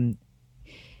 Yeah,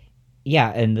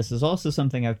 and this is also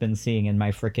something I've been seeing in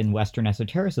my frickin' Western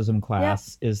esotericism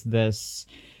class, is this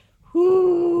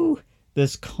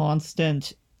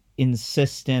constant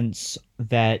insistence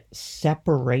that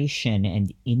separation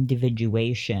and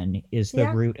individuation is the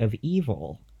root of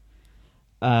evil.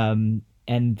 And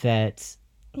that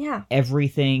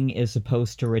everything is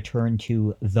supposed to return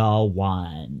to the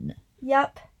one.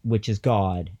 Which is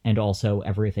God, and also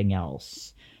everything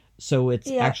else. So it's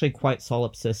actually quite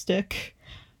solipsistic,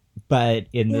 but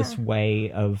in this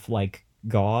way of, like,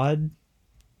 God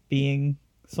being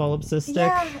solipsistic.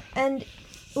 Yeah, and,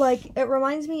 like, it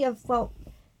reminds me of, well,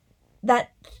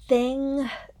 that thing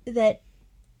that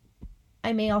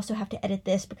I may also have to edit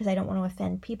this because I don't want to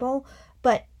offend people,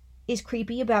 but is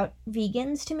creepy about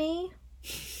vegans to me.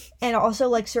 And also,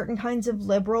 like, certain kinds of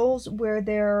liberals where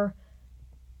they're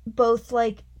both,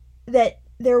 like, that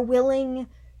they're willing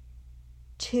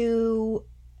to,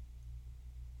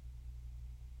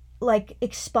 like,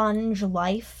 expunge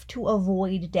life to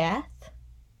avoid death.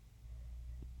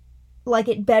 Like,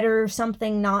 it better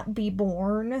something not be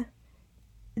born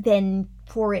than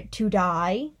for it to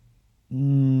die.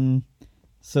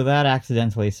 So that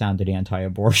accidentally sounded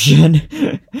anti-abortion,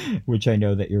 which I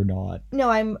know that you're not. No,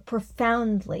 I'm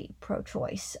profoundly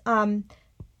pro-choice.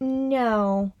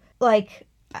 No, like,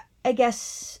 I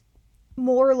guess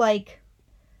more like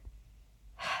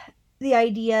the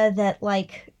idea that,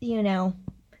 like,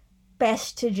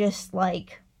 best to just,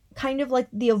 like, kind of like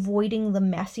the avoiding the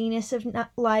messiness of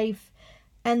life,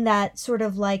 and that sort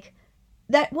of, like,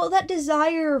 that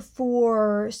desire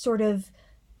for sort of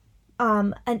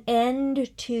an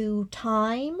end to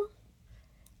time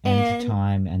and to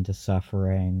time and to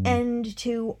suffering and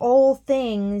to all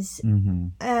things, mm-hmm.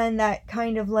 and that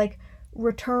kind of like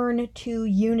return to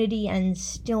unity and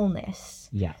stillness.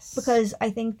 Yes. Because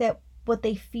I think that what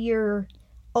they fear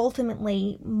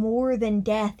ultimately more than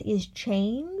death is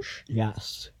change.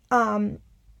 Yes.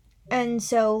 And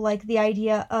so like the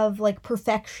idea of like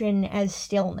perfection as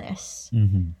stillness.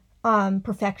 Mm-hmm.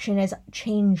 Perfection as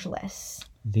changeless.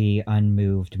 The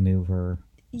unmoved mover.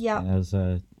 Yep. As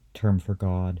a term for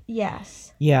God.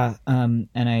 Yes. Yeah, and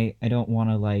I don't want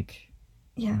to, like,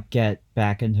 get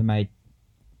back into my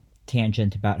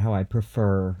tangent about how I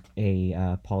prefer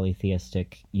a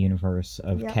polytheistic universe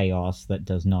of chaos that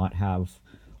does not have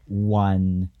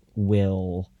one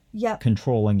will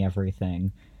controlling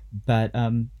everything. But,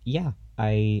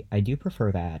 I do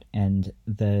prefer that, and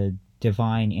the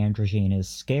divine androgyne is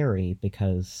scary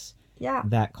because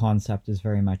that concept is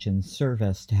very much in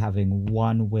service to having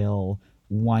one will,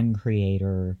 one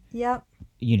creator,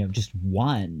 just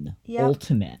one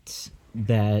ultimate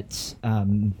that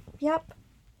and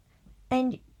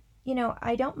I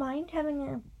don't mind having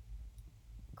a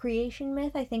creation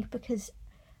myth, I think, because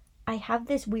I have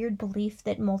this weird belief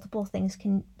that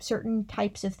certain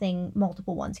types of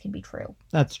multiple ones can be true.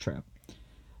 That's true.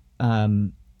 I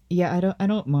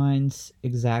don't mind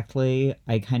exactly.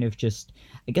 I kind of just,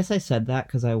 I guess I said that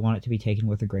because I want it to be taken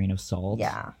with a grain of salt.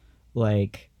 Yeah.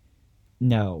 Like,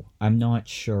 no, I'm not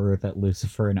sure that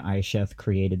Lucifer and Aisheth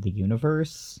created the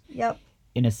universe. Yep.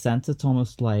 In a sense, it's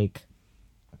almost like,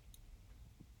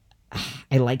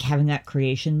 I like having that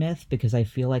creation myth because I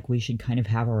feel like we should kind of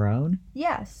have our own.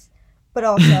 Yes. But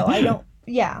also, I don't,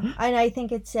 and I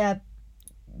think it's a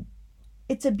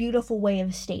beautiful way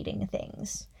of stating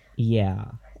things. Yeah.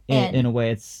 In a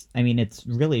way, it's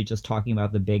really just talking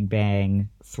about the Big Bang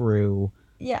through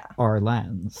our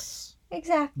lens.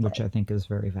 Exactly. Which I think is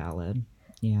very valid.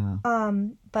 Yeah.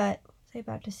 But I was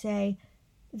about to say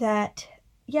that,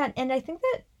 and I think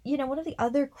that, one of the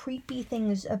other creepy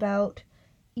things about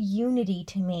unity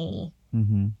to me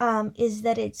is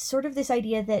that it's sort of this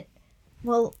idea that,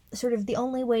 well, sort of the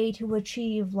only way to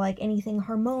achieve, like, anything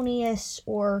harmonious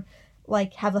or,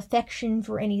 like, have affection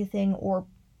for anything or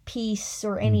peace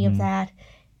or any of that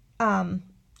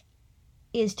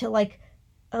is to, like,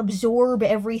 absorb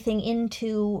everything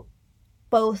into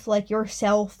both, like,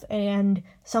 yourself and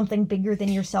something bigger than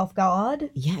yourself, God.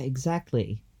 Yeah,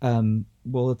 exactly.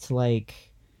 Well, it's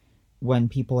like when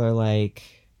people are like,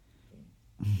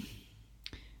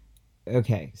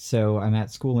 okay, so I'm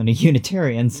at school in a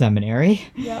Unitarian seminary,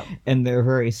 and they're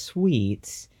very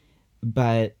sweet,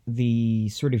 but the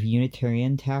sort of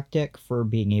Unitarian tactic for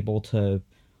being able to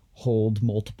hold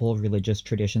multiple religious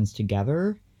traditions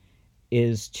together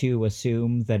is to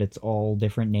assume that it's all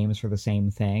different names for the same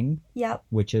thing. Yep.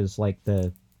 Which is like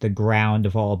the ground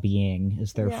of all being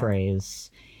is their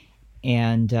phrase.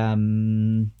 And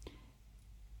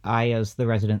I, as the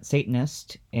resident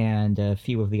Satanist, and a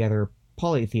few of the other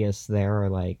polytheists there are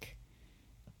like,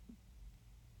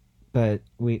 but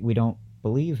we don't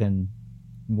believe in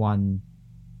one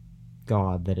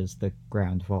God that is the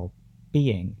ground of all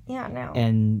being. Yeah, no.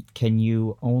 And can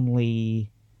you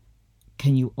only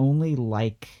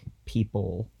like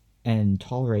people and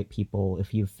tolerate people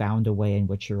if you've found a way in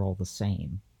which you're all the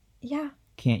same? Yeah.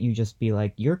 Can't you just be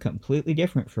like, you're completely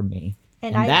different from me?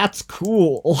 And that's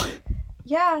cool.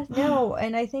 Yeah, no,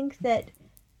 and I think that,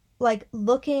 like,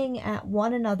 looking at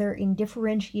one another in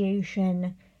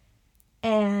differentiation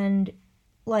and,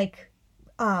 like,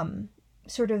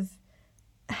 sort of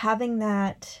having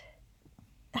that,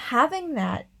 I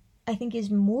think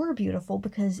is more beautiful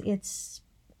because it's,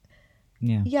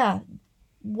 the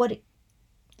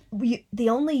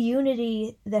only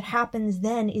unity that happens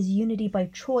then is unity by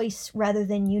choice rather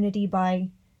than unity by,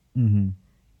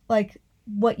 like,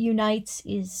 what unites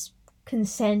is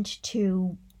consent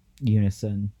to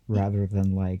unison rather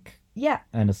than, like,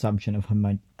 an assumption of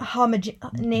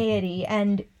homogeneity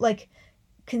and, like,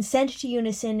 consent to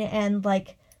unison and,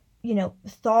 like,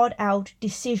 thought out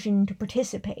decision to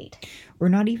participate. Or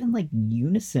not even, like,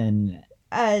 unison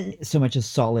so much as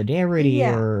solidarity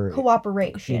or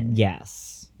cooperation.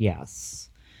 Yes.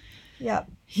 Yep.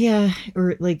 Yeah,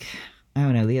 or, like, I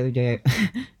don't know, the other day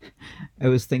I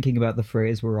was thinking about the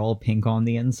phrase, we're all pink on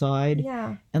the inside.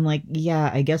 Yeah. And, like,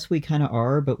 I guess we kind of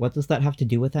are, but what does that have to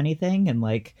do with anything? And,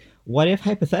 like, what if,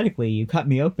 hypothetically, you cut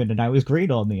me open and I was green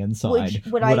on the inside?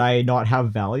 Would I not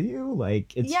have value?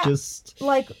 Like, it's just...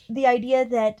 Like, the idea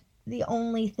that the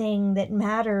only thing that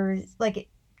matters, like,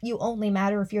 you only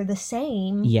matter if you're the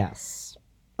same. Yes.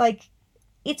 Like,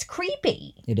 it's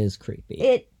creepy. It is creepy.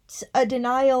 It's a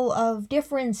denial of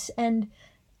difference, and,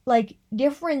 like,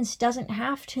 difference doesn't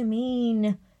have to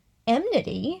mean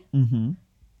enmity. Mm-hmm.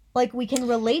 Like, we can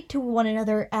relate to one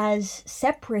another as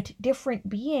separate, different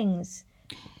beings.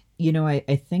 You know, I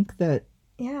think that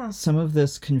Yeah. some of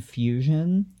this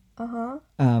confusion Uh-huh.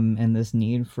 and this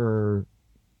need for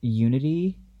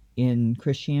unity in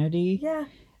Christianity Yeah.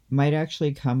 might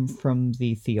actually come from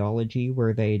the theology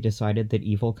where they decided that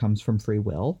evil comes from free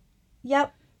will,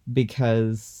 Yep.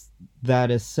 because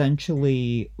that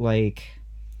essentially, like,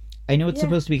 I know it's Yeah.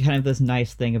 supposed to be kind of this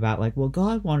nice thing about, like, well,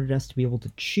 God wanted us to be able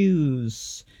to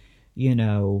choose, you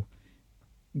know,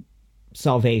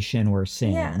 salvation or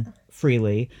sin Yeah.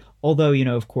 freely. Although, you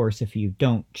know, of course, if you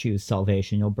don't choose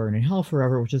salvation, you'll burn in hell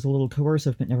forever, which is a little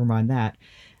coercive, but never mind that.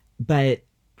 But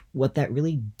what that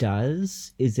really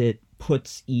does is it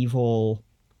puts evil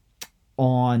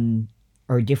on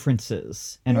our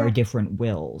differences and our Yeah. different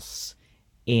wills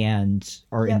and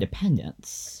our Yep.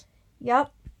 independence.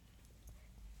 Yep.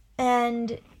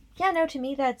 And yeah, no, to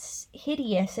me that's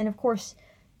hideous. And of course,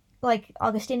 like,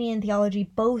 Augustinian theology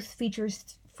both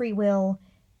features free will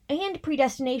and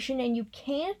predestination, and you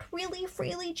can't really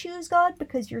freely choose God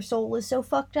because your soul is so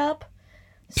fucked up.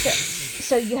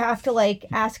 So you have to, like,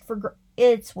 ask for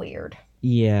it's weird.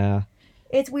 Yeah.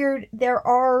 It's weird. There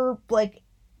are, like,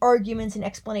 arguments and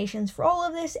explanations for all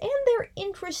of this, and they're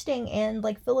interesting and,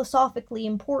 like, philosophically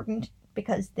important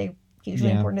because they're hugely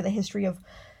Yeah. important to the history of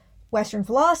Western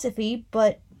philosophy,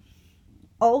 but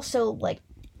also, like,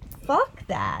 fuck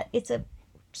that. It's a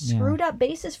screwed up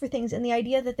basis for things, and the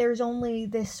idea that there's only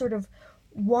this sort of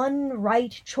one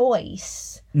right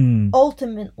choice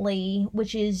ultimately,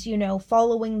 which is, you know,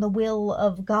 following the will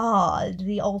of God,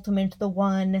 the ultimate, the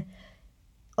one,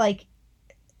 like,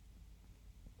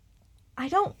 I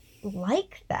don't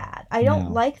like that. I don't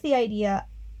No. like the idea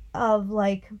of,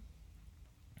 like,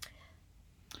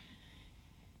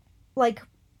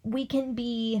 we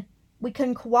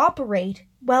can cooperate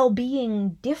while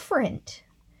being different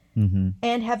Mm-hmm.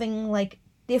 and having, like,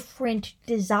 different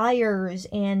desires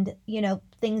and, you know,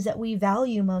 things that we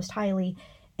value most highly.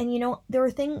 And, you know, there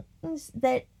are things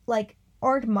that, like,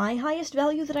 aren't my highest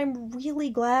value that I'm really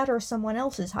glad are someone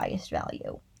else's highest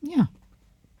value. Yeah.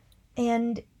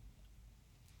 And,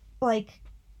 like,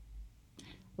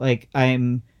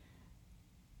 I'm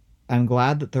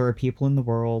glad that there are people in the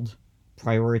world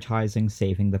prioritizing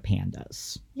saving the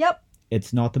pandas. yep,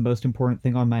 It's not the most important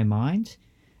thing on my mind,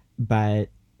 but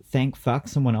thank fuck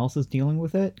someone else is dealing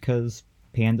with it, because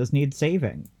pandas need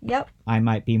saving. yep. I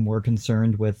might be more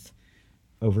concerned with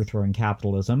overthrowing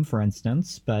capitalism, for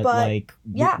instance, but like,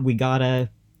 yeah. we gotta...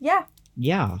 Yeah.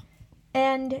 Yeah.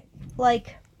 And,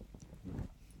 like,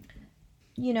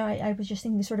 you know, I was just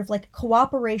thinking sort of like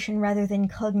cooperation rather than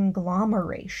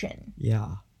conglomeration.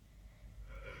 Yeah.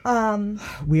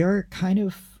 We are kind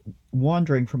of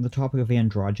wandering from the topic of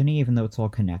androgyny, even though it's all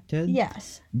connected.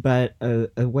 Yes. But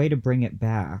a way to bring it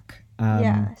back.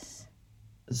 Yes.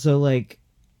 So, like,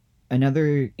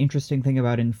 another interesting thing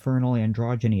about infernal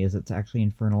androgyny is it's actually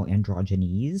infernal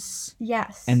androgynies.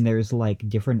 Yes. And there's, like,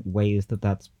 different ways that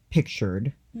that's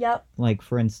pictured. Yep. Like,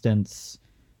 for instance,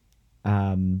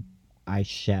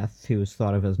 Aisheth, who is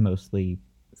thought of as mostly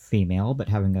female, but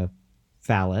having a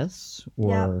phallus,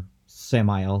 or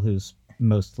Samael, who's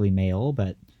mostly male,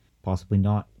 but possibly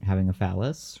not having a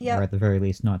phallus, or at the very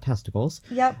least not testicles.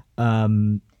 Yep.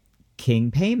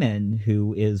 King Payman,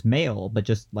 who is male, but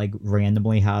just, like,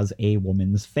 randomly has a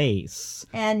woman's face.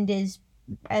 And is,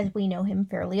 as we know him,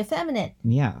 fairly effeminate.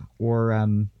 Yeah. Or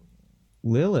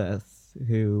Lilith,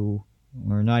 who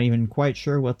we're not even quite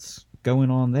sure what's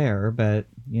going on there, but,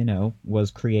 you know,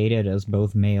 was created as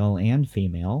both male and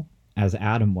female, as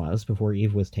Adam was before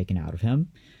Eve was taken out of him.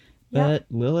 But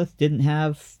Lilith didn't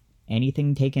have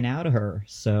anything taken out of her,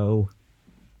 so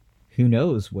who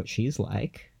knows what she's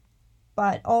like.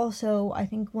 But also, I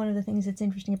think one of the things that's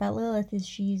interesting about Lilith is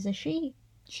she's a she.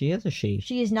 She is a she.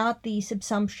 She is not the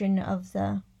subsumption of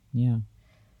the... Yeah.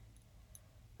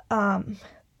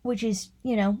 Which is,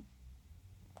 you know,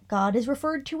 God is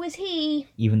referred to as he.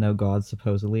 Even though God's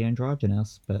supposedly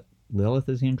androgynous, but Lilith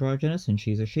is androgynous and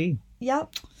she's a she.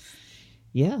 Yep.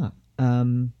 Yeah.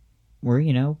 Or,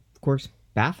 you know, of course,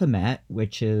 Baphomet,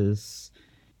 which is,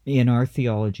 in our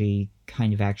theology,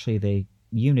 kind of actually the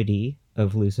unity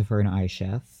of Lucifer and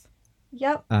Aisheth.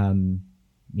 Yep.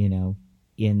 You know,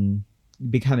 in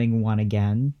becoming one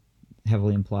again,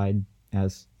 heavily implied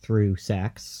as through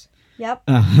sex. Yep.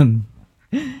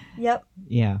 Yep.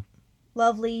 Yeah.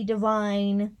 Lovely,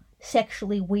 divine,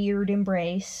 sexually weird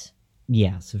embrace.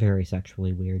 Yes, very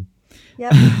sexually weird.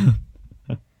 Yep.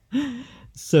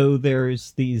 So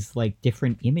there's these, like,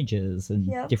 different images and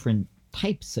Yep. different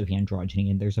types of androgyny,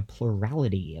 and there's a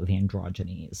plurality of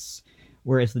androgynies,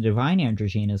 Whereas the divine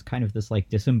androgyne is kind of this like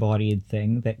disembodied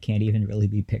thing that can't even really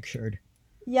be pictured.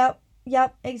 Yep,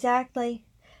 exactly.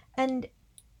 And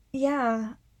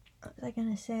yeah, what was I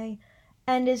gonna say?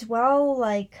 And as well,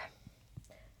 like,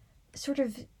 sort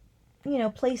of,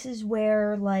 places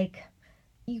where, like,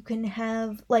 you can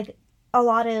have, like, a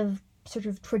lot of sort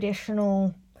of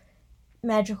traditional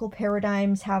magical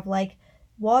paradigms have, like,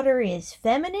 water is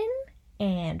feminine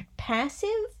and passive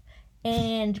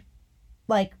and,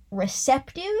 like,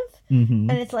 receptive. Mm-hmm.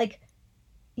 And it's like,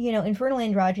 infernal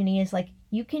androgyny is like,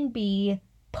 you can be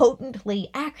potently,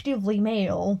 actively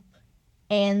male,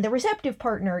 and the receptive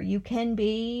partner, you can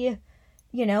be,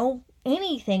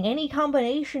 anything, any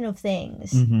combination of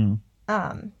things. Mm-hmm.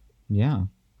 Yeah.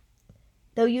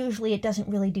 Though usually it doesn't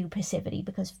really do passivity,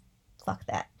 because fuck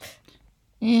that.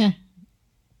 Yeah.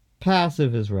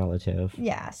 Passive is relative.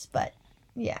 Yes, but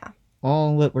yeah.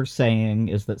 All that we're saying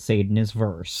is that Satan is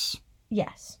verse.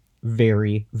 Yes.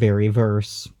 Very, very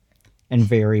verse. And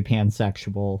very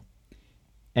pansexual.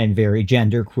 And very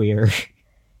genderqueer.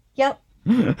 Yep.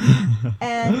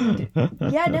 And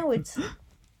yeah, no, it's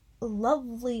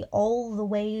lovely all the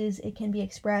ways it can be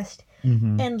expressed.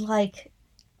 Mm-hmm. And like,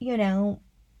 I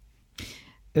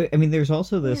mean, there's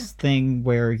also this thing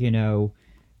where,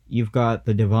 you've got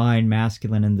the divine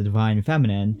masculine and the divine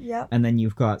feminine. Yep. And then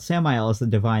you've got Samael as the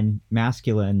divine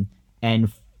masculine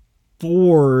and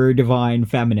 4 divine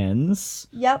feminines.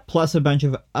 Yep. Plus a bunch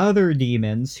of other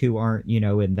demons who aren't,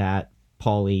 in that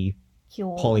polycule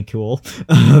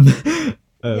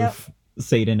of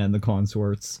Satan and the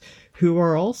consorts, who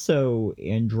are also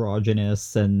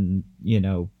androgynous and,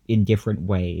 in different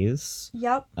ways.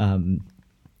 Yep.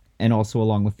 And also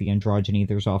along with the androgyny,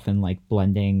 there's often like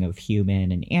blending of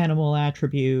human and animal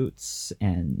attributes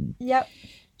and Yep.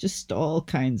 just all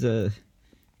kinds of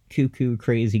cuckoo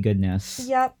crazy goodness.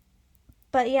 Yep.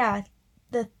 But yeah,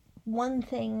 the one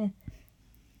thing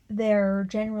they're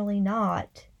generally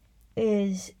not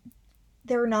is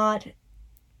they're not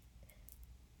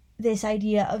this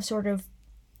idea of sort of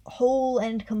whole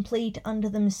and complete unto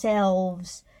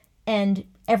themselves and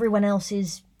everyone else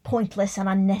is pointless and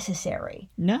unnecessary.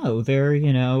 No, they're,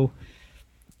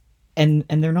 and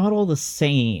they're not all the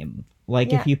same.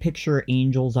 Like, if you picture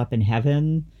angels up in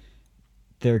heaven,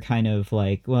 they're kind of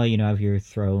like, well, have your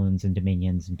thrones and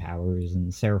dominions and powers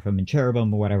and seraphim and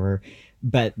cherubim or whatever,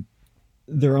 but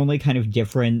they're only kind of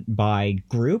different by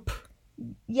group.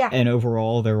 Yeah. And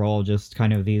overall, they're all just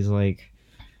kind of these, like,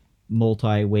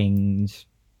 multi-winged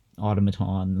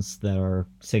automatons that are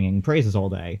singing praises all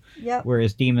day. Yep.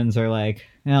 Whereas demons are like,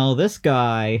 well, this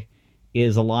guy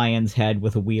is a lion's head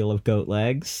with a wheel of goat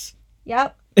legs.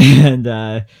 Yep.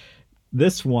 And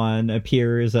this one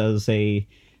appears as a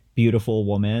beautiful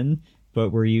woman,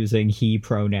 but we're using he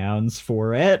pronouns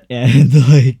for it. And,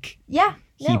 like... Yeah.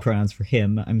 He pronouns for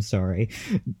him, I'm sorry.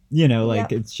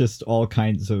 It's just all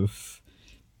kinds of...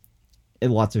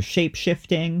 Lots of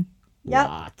shape-shifting. Yep.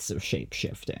 Lots of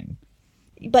shape-shifting.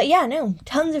 But yeah, no.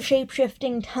 Tons of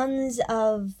shape-shifting, tons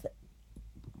of...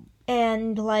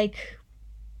 And, like...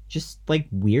 Just, like,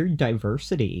 weird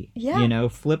diversity. Yeah.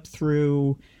 Flip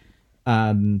through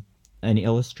an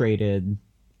illustrated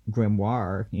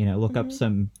grimoire, look up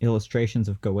some illustrations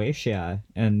of Goetia,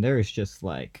 and there's just,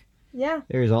 like... Yeah.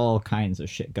 There's all kinds of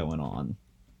shit going on.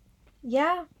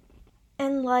 Yeah.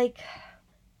 And, like...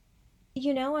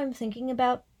 I'm thinking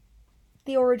about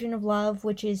The Origin of Love,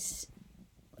 which is,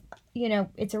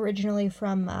 it's originally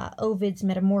from Ovid's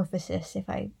Metamorphosis,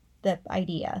 the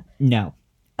idea. No.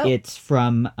 Oh. It's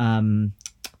from,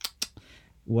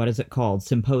 what is it called?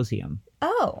 Symposium.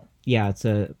 Oh. Yeah, it's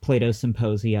a Plato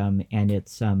Symposium, and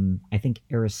it's, I think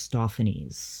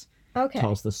Aristophanes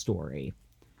tells the story.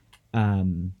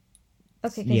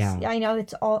 Okay, because I know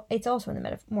it's also in the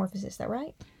Metamorphosis, is that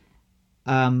right?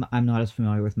 I'm not as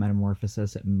familiar with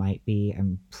Metamorphosis. It might be.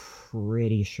 I'm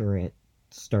pretty sure it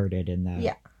started in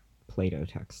the Plato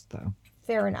text, though.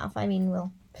 Fair enough. I mean,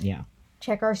 we'll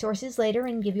check our sources later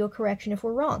and give you a correction if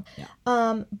we're wrong.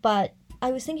 Yeah. But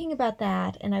I was thinking about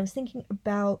that, and I was thinking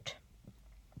about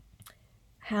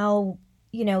how,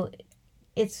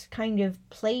 it's kind of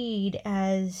played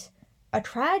as a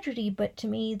tragedy, but to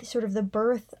me, sort of the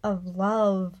birth of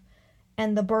love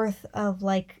and the birth of,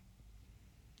 like,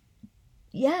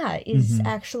 is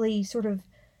actually sort of,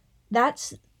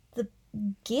 that's the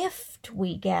gift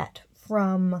we get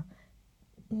from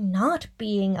not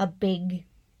being a big,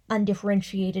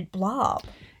 undifferentiated blob.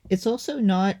 It's also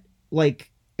not, like,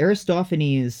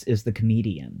 Aristophanes is the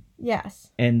comedian.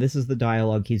 Yes. And this is the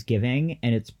dialogue he's giving,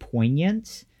 and it's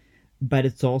poignant, but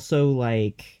it's also,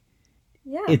 like,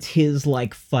 Yeah. it's his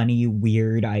like funny,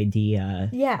 weird idea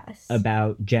Yes.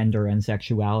 about gender and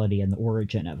sexuality and the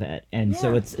origin of it, and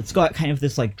so Yeah. it's got kind of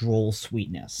this like droll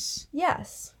sweetness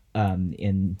Yes.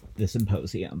 in the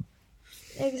symposium.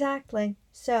 Exactly.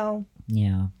 So.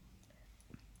 Yeah.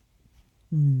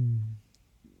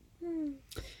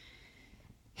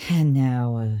 And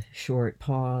now a short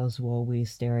pause while we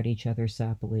stare at each other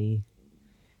sappily.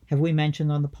 Have we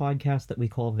mentioned on the podcast that we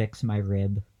call Vix my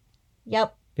rib?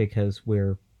 Yep. Because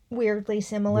we're Weirdly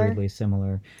similar. weirdly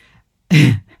similar.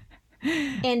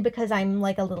 And because I'm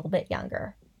like a little bit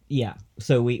younger. Yeah.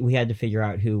 So we had to figure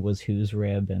out who was whose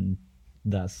rib, and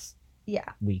thus Yeah.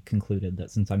 we concluded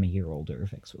that since I'm a year older,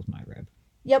 Vix was my rib.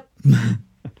 Yep.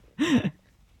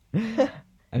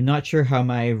 I'm not sure how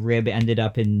my rib ended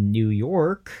up in New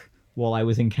York while I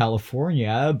was in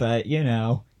California, but you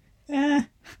know.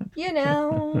 You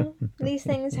know, these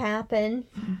things happen.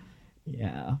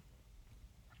 Yeah.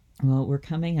 Well, we're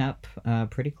coming up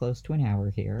pretty close to an hour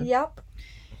here. Yep.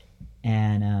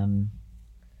 And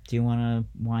do you want to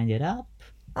wind it up?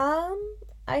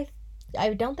 I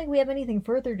don't think we have anything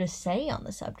further to say on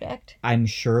the subject. I'm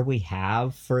sure we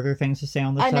have further things to say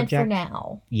on the I subject. meant for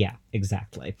now. Yeah,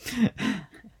 exactly.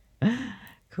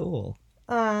 Cool.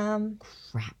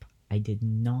 Crap. I did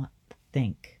not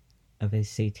think of a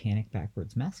satanic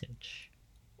backwards message.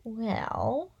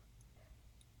 Well.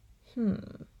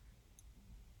 Okay,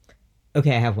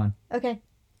 I have one. Okay.